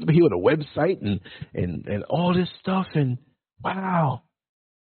to be sitting here with a website and all this stuff. And wow,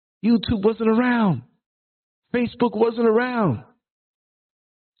 YouTube wasn't around. Facebook wasn't around.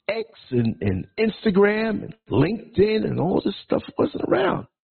 X and Instagram and LinkedIn and all this stuff wasn't around.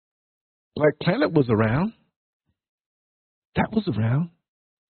 Black Planet was around. That was around.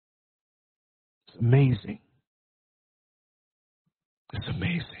 It's amazing. It's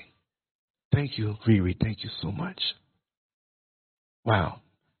amazing. Thank you, Riri. Thank you so much. Wow.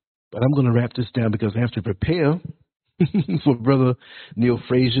 But I'm going to wrap this down because I have to prepare for Brother Neil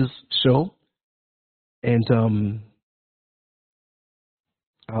Frazier's show. And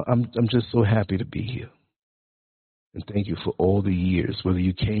I'm just so happy to be here. And thank you for all the years, whether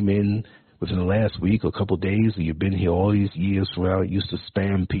you came in within the last week or a couple of days, or you've been here all these years from when I used to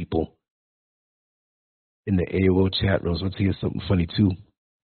spam people in the AOL chat rooms. I'll tell you something funny, too.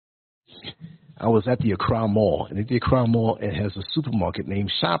 I was at the Accra Mall, and at the Accra Mall, it has a supermarket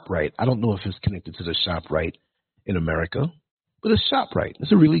named ShopRite. I don't know if it's connected to the ShopRite in America, but it's ShopRite.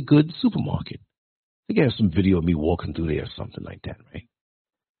 It's a really good supermarket. I think I have some video of me walking through there or something like that, right?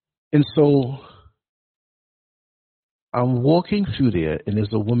 And so I'm walking through there, and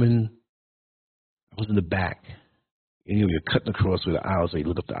there's a woman. I was in the back. And, you're cutting across with the aisles, so you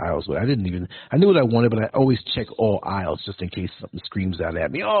look up the aisles. But I knew what I wanted, but I always check all aisles just in case something screams out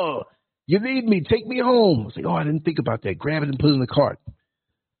at me. Oh, you need me. Take me home. I was like, oh, I didn't think about that. Grab it and put it in the cart.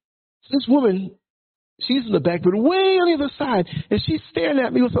 So this woman, she's in the back, but way on the other side, and she's staring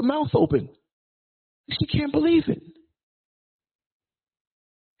at me with her mouth open. She can't believe it.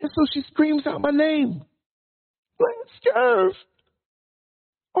 And so she screams out my name. Lancescurv.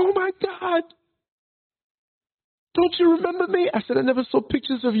 Oh, my God. Don't you remember me? I said, I never saw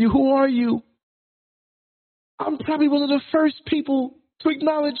pictures of you. Who are you? I'm probably one of the first people to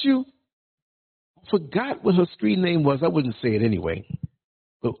acknowledge you. I forgot what her screen name was. I wouldn't say it anyway,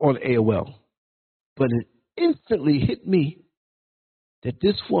 but on AOL. But it instantly hit me that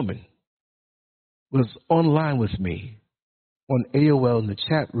this woman was online with me on AOL in the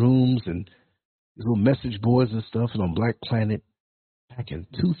chat rooms and these little message boards and stuff and on Black Planet back in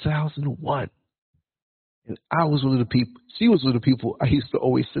 2001. And I was one of the people, she was one of the people I used to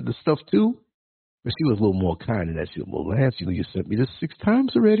always send the stuff to, but she was a little more kind than that. She was, well, Lance, you sent me this 6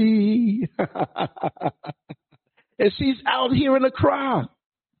 times already. And she's out here in the crowd.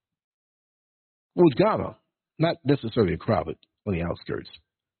 Well, Ghana, not necessarily a crowd, but on the outskirts.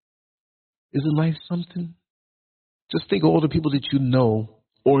 Isn't life something? Just think of all the people that you know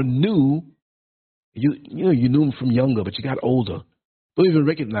or knew. You knew them from younger, but you got older. Don't even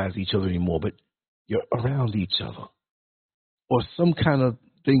recognize each other anymore, but you're around each other. Or some kind of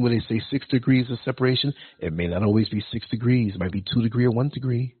thing where they say 6 degrees of separation. It may not always be 6 degrees. It might be 2 degrees or 1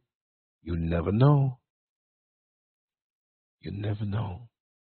 degree. You never know. You never know.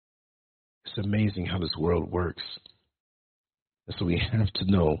 It's amazing how this world works. And so we have to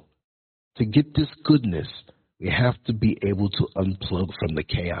know, to get this goodness, we have to be able to unplug from the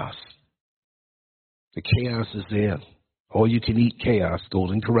chaos. The chaos is there. All you can eat chaos,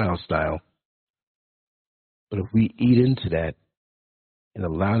 Golden Corral style. But if we eat into that and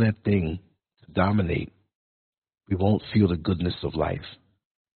allow that thing to dominate, we won't feel the goodness of life.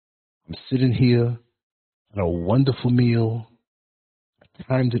 I'm sitting here on a wonderful meal. I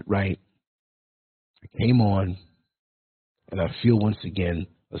timed it right. I came on, and I feel once again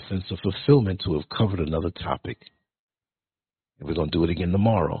a sense of fulfillment to have covered another topic. And we're going to do it again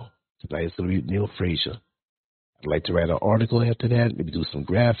tomorrow. Tonight is going to be Neil Frazier. I'd like to write an article after that, maybe do some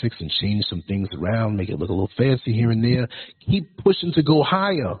graphics and change some things around, make it look a little fancy here and there. Keep pushing to go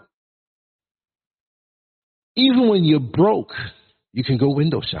higher. Even when you're broke, you can go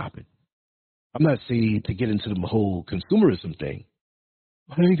window shopping. I'm not saying to get into the whole consumerism thing.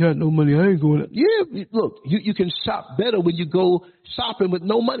 I ain't got no money. I ain't going. Yeah, look, you can shop better when you go shopping with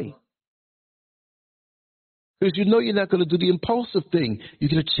no money. Because you know you're not going to do the impulsive thing. You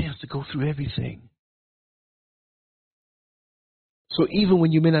get a chance to go through everything. So even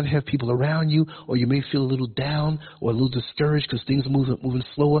when you may not have people around you, or you may feel a little down or a little discouraged because things are moving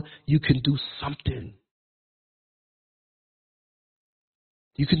slower, you can do something.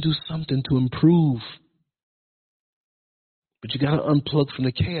 You can do something to improve. But you got to unplug from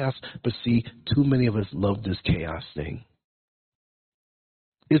the chaos. But see, too many of us love this chaos thing.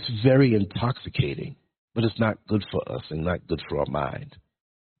 It's very intoxicating, but it's not good for us and not good for our mind.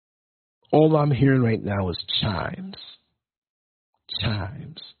 All I'm hearing right now is chimes.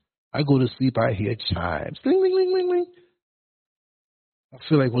 Chimes. I go to sleep, I hear chimes. Ling, ling, ling, ling, ling. I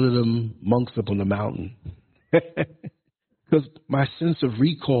feel like one of them monks up on the mountain. Because my sense of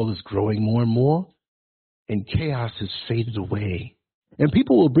recall is growing more and more, and chaos has faded away. And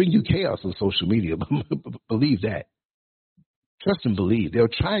people will bring you chaos on social media. Believe that. Trust and believe. They'll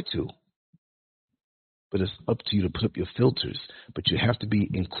try to. But it's up to you to put up your filters. But you have to be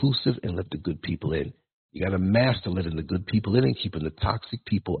inclusive and let the good people in. You got to master letting the good people in and keeping the toxic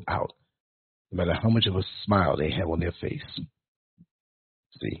people out, no matter how much of a smile they have on their face.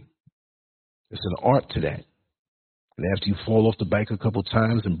 See, it's an art to that. And after you fall off the bike a couple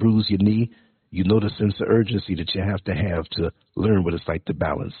times and bruise your knee, you know the sense of urgency that you have to learn what it's like to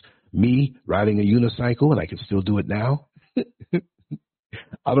balance. Me riding a unicycle, and I can still do it now.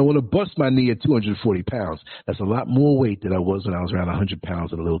 I don't want to bust my knee at 240 pounds. That's a lot more weight than I was when I was around 100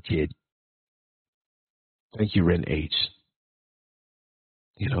 pounds and a little kid. Thank you, Ren H.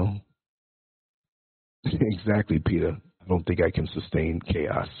 You know? Exactly, Peter. I don't think I can sustain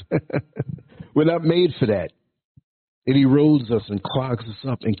chaos. We're not made for that. It erodes us and clogs us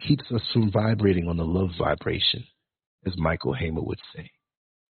up and keeps us from vibrating on the love vibration, as Michael Hamer would say.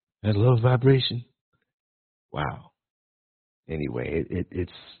 That love vibration? Wow. Anyway,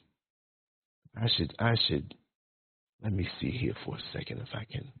 it's I should let me see here for a second if I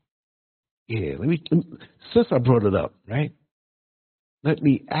can. Yeah, let me since I brought it up, right? Let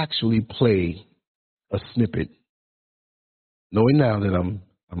me actually play a snippet, knowing now that I'm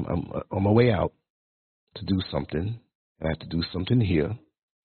on my way out to do something. I have to do something here.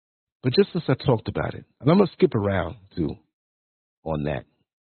 But just as I talked about it, and I'm going to skip around too on that.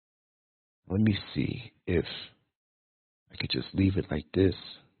 Let me see if I could just leave it like this.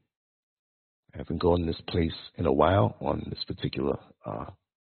 I haven't gone to this place in a while on this particular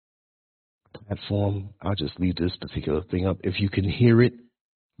platform. I'll just leave this particular thing up. If you can hear it,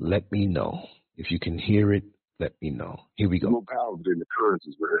 let me know. If you can hear it, let me know. Here we go. No power within the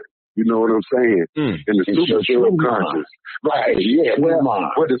currencies, right? You know what I'm saying? And the super subconscious. Right, yeah. Well,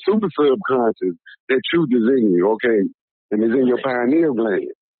 the super subconscious, that truth is in you, okay? And it's in your pineal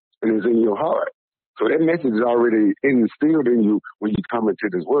gland. And it's in your heart. So that message is already instilled in you when you come into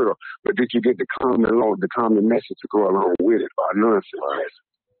this world. But did you get the common message to go along with it, or nonsense message?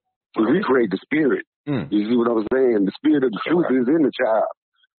 So we create the spirit. You see what I'm saying? The spirit of the truth is in the child.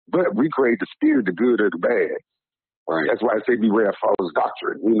 But we create the spirit, the good or the bad. Right. That's why I say beware of false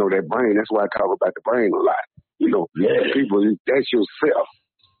doctrine. You know, that brain. That's why I talk about the brain a lot. You know, people, that's yourself.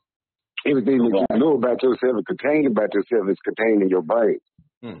 Everything that you know about yourself and contained about yourself is contained in your brain.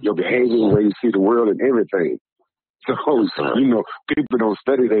 Your behavior, the way you see the world and everything. So, you know, people don't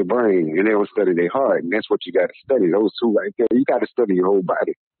study their brain and they don't study their heart. And that's what you got to study. Those two right there. You got to study your whole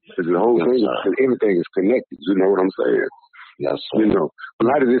body. Because the whole thing, because everything is connected. You know what I'm saying? Yes, you know, a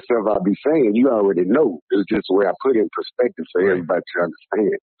lot of this stuff I'll be saying, you already know. It's just the way I put it in perspective for everybody to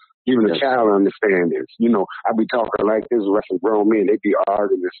understand. Even a child understand this. You know, I be talking like this with some grown men. They be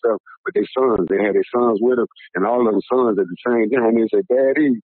arguing and stuff, but their sons, they had their sons with them, and all of them sons at the same time, they say,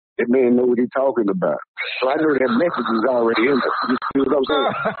 Daddy, that man know what he's talking about. So I know that message is already in them. You see what I'm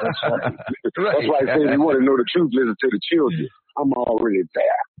saying? That's why I say if you want to know the truth, listen to the children. I'm already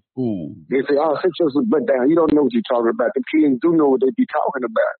there. Ooh. They say, oh, sit your butt down. You don't know what you're talking about. The kids do know what they be talking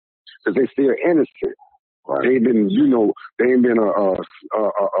about because they still innocent. Right. They ain't been, you know, they ain't been they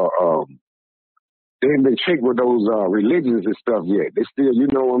ain't been tricked with those religions and stuff yet. They still, you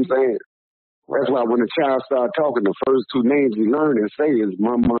know what I'm saying? That's why when a child starts talking, the first two names he learn and say is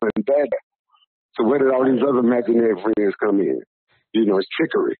mama and dada. So where did all these other imaginary friends come in? You know, it's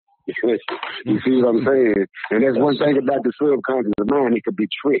trickery. You see what I'm saying? And that's one thing about the subconscious mind, it could be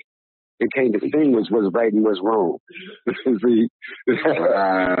tricked. It can't distinguish what's right and what's wrong. See? You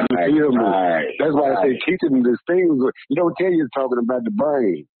feel me? That's why I say teaching them distinguish. You don't tell you talking about the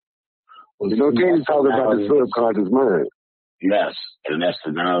brain. You don't tell you talking about the subconscious mind. Yes, and that's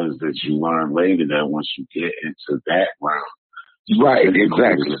the knowledge that you learn later that once you get into that realm. Right,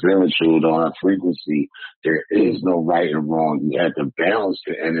 exactly. Spiritual on a frequency, there is no right and wrong. You have to balance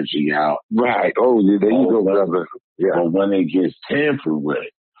the energy out. Right. Oh, yeah, there you go, brother. Yeah. But when it gets tampered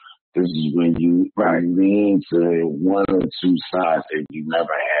with, this is when you lean to one or two sides and you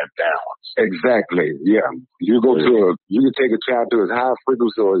never have balance. Exactly. Yeah. You can take a child to his high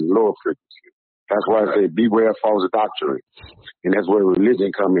frequency or his lower frequency. That's why I say beware of false doctrine. And that's where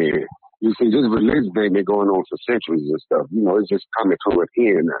religion come in. You see, this religion thing been going on for centuries and stuff. You know, it's just coming to an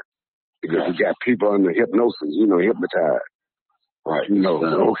end now. Because you got people under hypnosis, you know, hypnotized. Right. You know,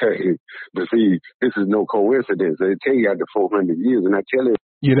 okay. But see, this is no coincidence. They tell you after 400 years, and I tell you.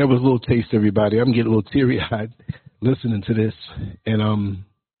 Yeah, that was a little taste, everybody. I'm getting a little teary-eyed listening to this. And,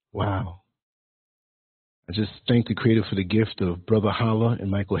 wow. I just thank the Creator for the gift of Brother Holla and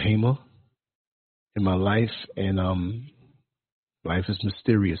Michael Hamer in my life. And life is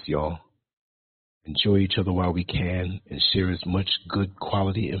mysterious, y'all. Enjoy each other while we can and share as much good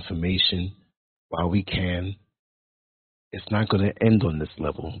quality information while we can. It's not going to end on this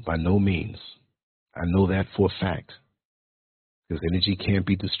level by no means. I know that for a fact. Because energy can't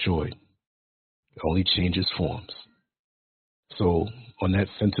be destroyed. It only changes forms. So on that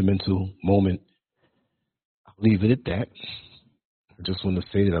sentimental moment, I'll leave it at that. I just want to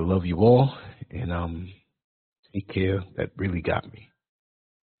say that I love you all and take care. That really got me.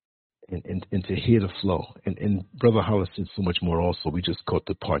 And to hear the flow. And Brother Hollis said so much more also. We just caught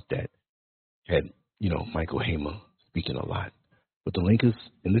the part that had, you know, Michael Hamer speaking a lot. But the link is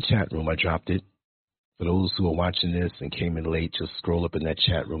in the chat room. I dropped it. For those who are watching this and came in late, just scroll up in that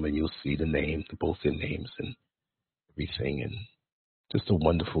chat room and you'll see the name, both their names and everything. And just a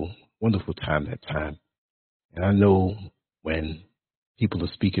wonderful, wonderful time that time. And I know when people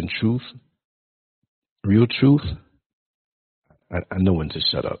are speaking truth, real truth, I know when to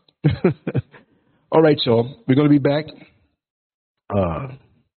shut up. All right, y'all. We're going to be back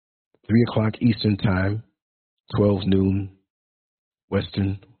 3 o'clock Eastern Time, 12 noon West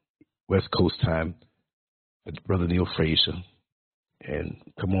Coast Time with Brother Neil Frazier. And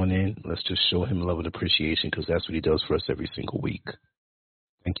come on in. Let's just show him love and appreciation because that's what he does for us every single week.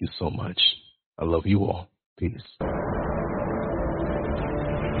 Thank you so much. I love you all. Peace.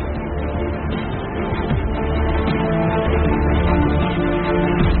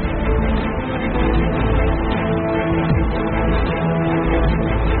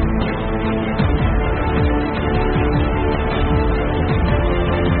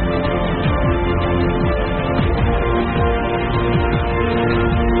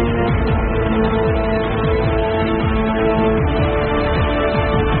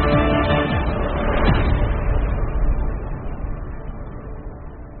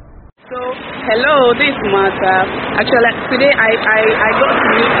 So, hello, this is Martha. Actually, today I got to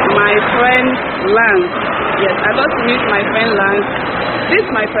meet my friend Lance. Yes, I got to meet my friend Lance. This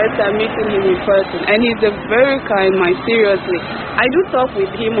is my first time meeting him in person, and he's a very kind man, seriously. I do talk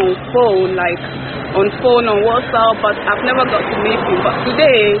with him on phone, on WhatsApp, but I've never got to meet him. But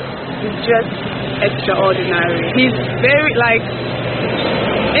today, he's just extraordinary. He's very,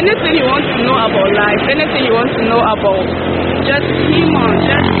 anything you want to know about life, anything you want to know about just human,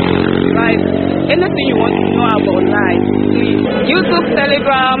 anything you want to know about life, please. YouTube,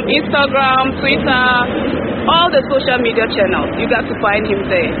 Telegram, Instagram, Twitter, all the social media channels, you got to find him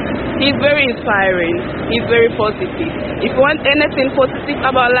there. He's very inspiring. He's very positive. If you want anything positive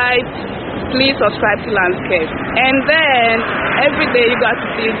about life, please subscribe to Lancescurv. And then every day you got to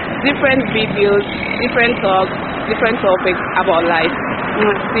see different videos, different talks, different topics about life.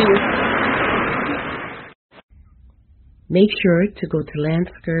 See you. Make sure to go to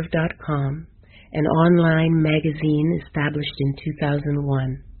Lancescurv.com, an online magazine established in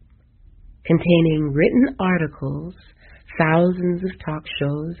 2001, containing written articles, thousands of talk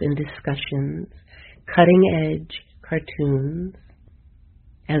shows and discussions, cutting-edge cartoons,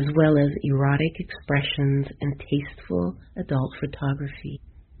 as well as erotic expressions and tasteful adult photography.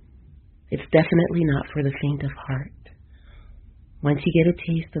 It's definitely not for the faint of heart. Once you get a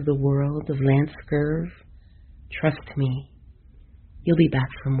taste of the world of Lancescurv, trust me, you'll be back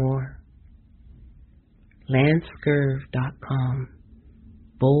for more. Lancescurv.com.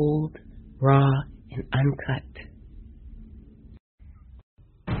 Bold, raw, and uncut.